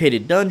Mutation,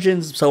 Mutated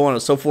Dungeons, so on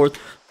and so forth,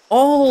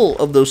 all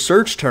of those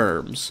search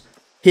terms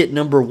hit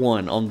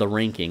 #1 on the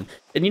ranking.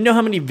 And you know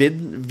how many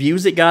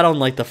views it got on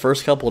like the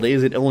first couple of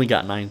days? It only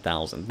got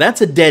 9,000.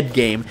 That's a dead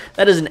game.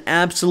 That is an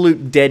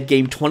absolute dead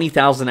game.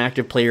 20,000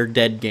 active player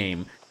dead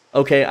game.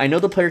 Okay, I know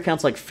the player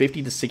count's like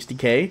 50 to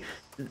 60k.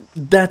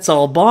 That's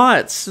all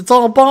bots. It's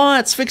all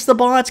bots. Fix the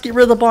bots. Get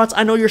rid of the bots.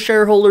 I know your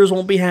shareholders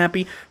won't be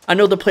happy. I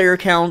know the player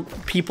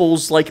count,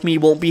 peoples like me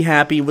won't be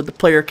happy with the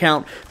player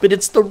count, but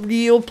it's the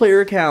real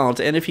player count.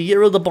 And if you get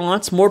rid of the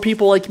bots, more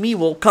people like me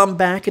will come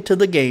back into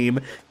the game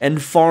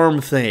and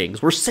farm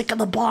things. We're sick of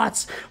the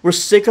bots. We're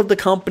sick of the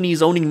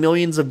companies owning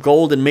millions of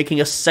gold and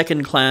making us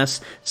second-class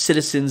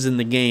citizens in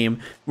the game.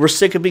 We're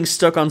sick of being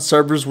stuck on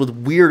servers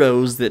with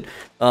weirdos that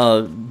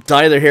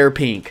dye their hair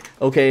pink.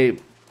 Okay?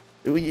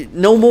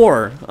 No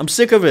more. I'm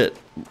sick of it.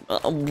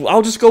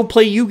 I'll just go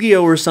play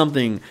Yu-Gi-Oh or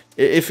something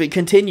if it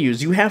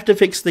continues. You have to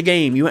fix the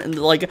game.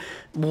 Like,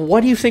 why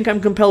do you think I'm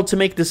compelled to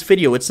make this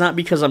video? It's not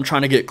because I'm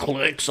trying to get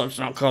clicks. It's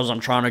not because I'm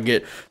trying to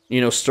get,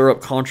 you know, stir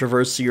up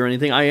controversy or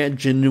anything. I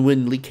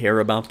genuinely care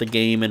about the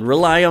game and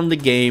rely on the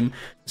game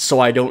so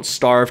I don't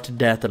starve to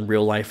death in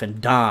real life and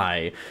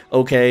die.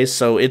 Okay,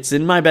 so it's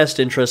in my best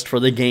interest for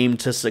the game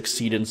to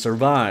succeed and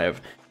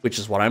survive, which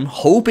is what I'm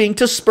hoping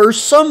to spur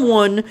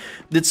someone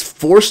that's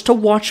forced to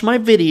watch my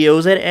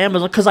videos at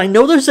Amazon, because I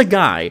know there's a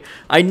guy,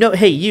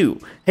 hey you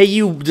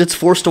that's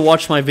forced to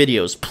watch my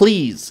videos,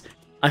 please,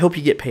 I hope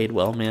you get paid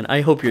well, man.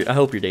 I hope your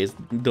day's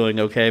doing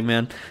okay,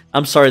 man.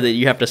 I'm sorry that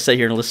you have to sit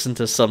here and listen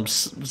to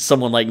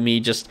someone like me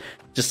just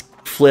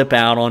flip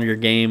out on your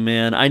game,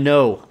 man. I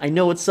know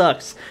it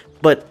sucks,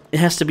 but it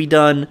has to be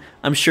done.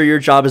 I'm sure your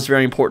job is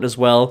very important as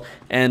well,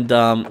 and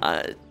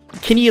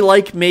can you,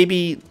 like,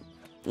 maybe,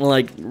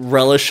 like,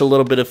 relish a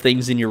little bit of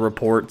things in your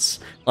reports,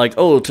 like,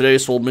 oh, today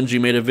Soulbenji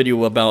made a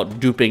video about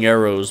duping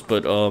arrows,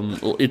 but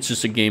it's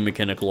just a game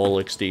mechanic,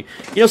 lol XD.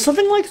 You know,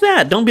 something like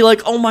that. Don't be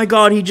like, oh my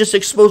god, he just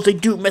exposed a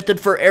dupe method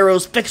for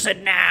arrows, fix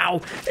it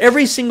now.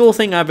 Every single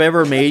thing I've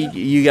ever made,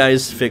 you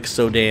guys fix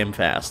so damn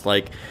fast.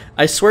 Like,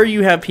 I swear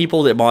you have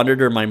people that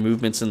monitor my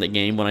movements in the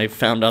game when I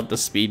found out the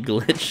speed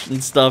glitch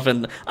and stuff,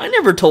 and I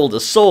never told a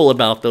soul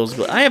about those.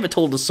 I haven't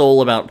told a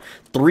soul about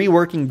 3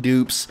 working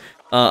dupes,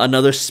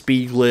 another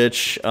speed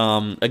glitch,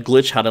 a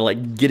glitch how to,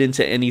 like, get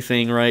into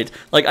anything, right?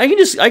 Like, I can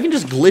just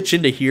glitch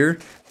into here.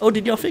 Oh,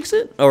 did y'all fix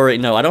it? Oh, right,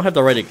 no, I don't have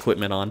the right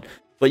equipment on.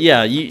 But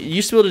yeah, you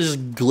used to be able to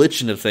just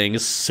glitch into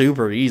things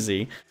super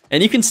easy.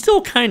 And you can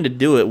still kind of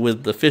do it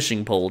with the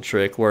fishing pole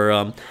trick,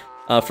 where,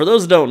 for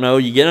those that don't know,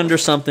 you get under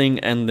something,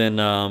 and then,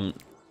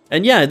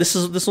 and yeah, this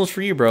one's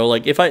for you, bro.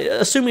 Like,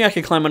 assuming I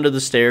could climb under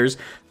the stairs,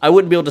 I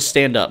wouldn't be able to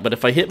stand up. But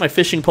if I hit my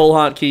fishing pole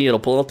hotkey, it'll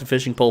pull out the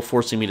fishing pole,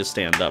 forcing me to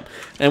stand up.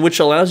 And which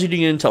allows you to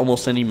get into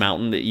almost any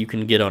mountain that you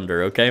can get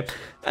under, okay?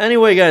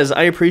 Anyway, guys,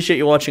 I appreciate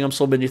you watching. I'm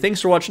Soulbenji.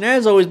 Thanks for watching.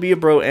 As always, be a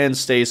bro and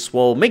stay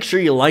swole. Make sure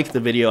you like the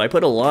video. I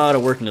put a lot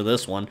of work into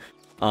this one.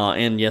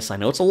 And yes, I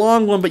know it's a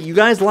long one, but you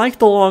guys like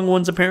the long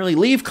ones, apparently.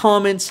 Leave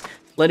comments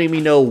letting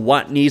me know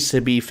what needs to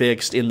be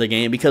fixed in the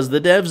game, because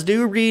the devs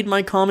do read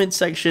my comment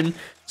section.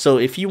 So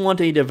if you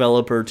want a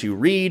developer to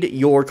read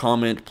your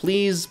comment,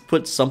 please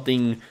put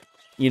something,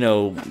 you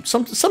know,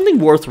 something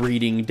worth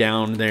reading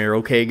down there,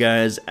 okay,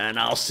 guys? And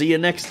I'll see you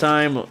next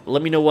time.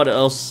 Let me know what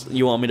else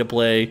you want me to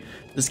play.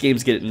 This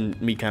game's getting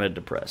me kind of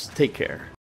depressed. Take care.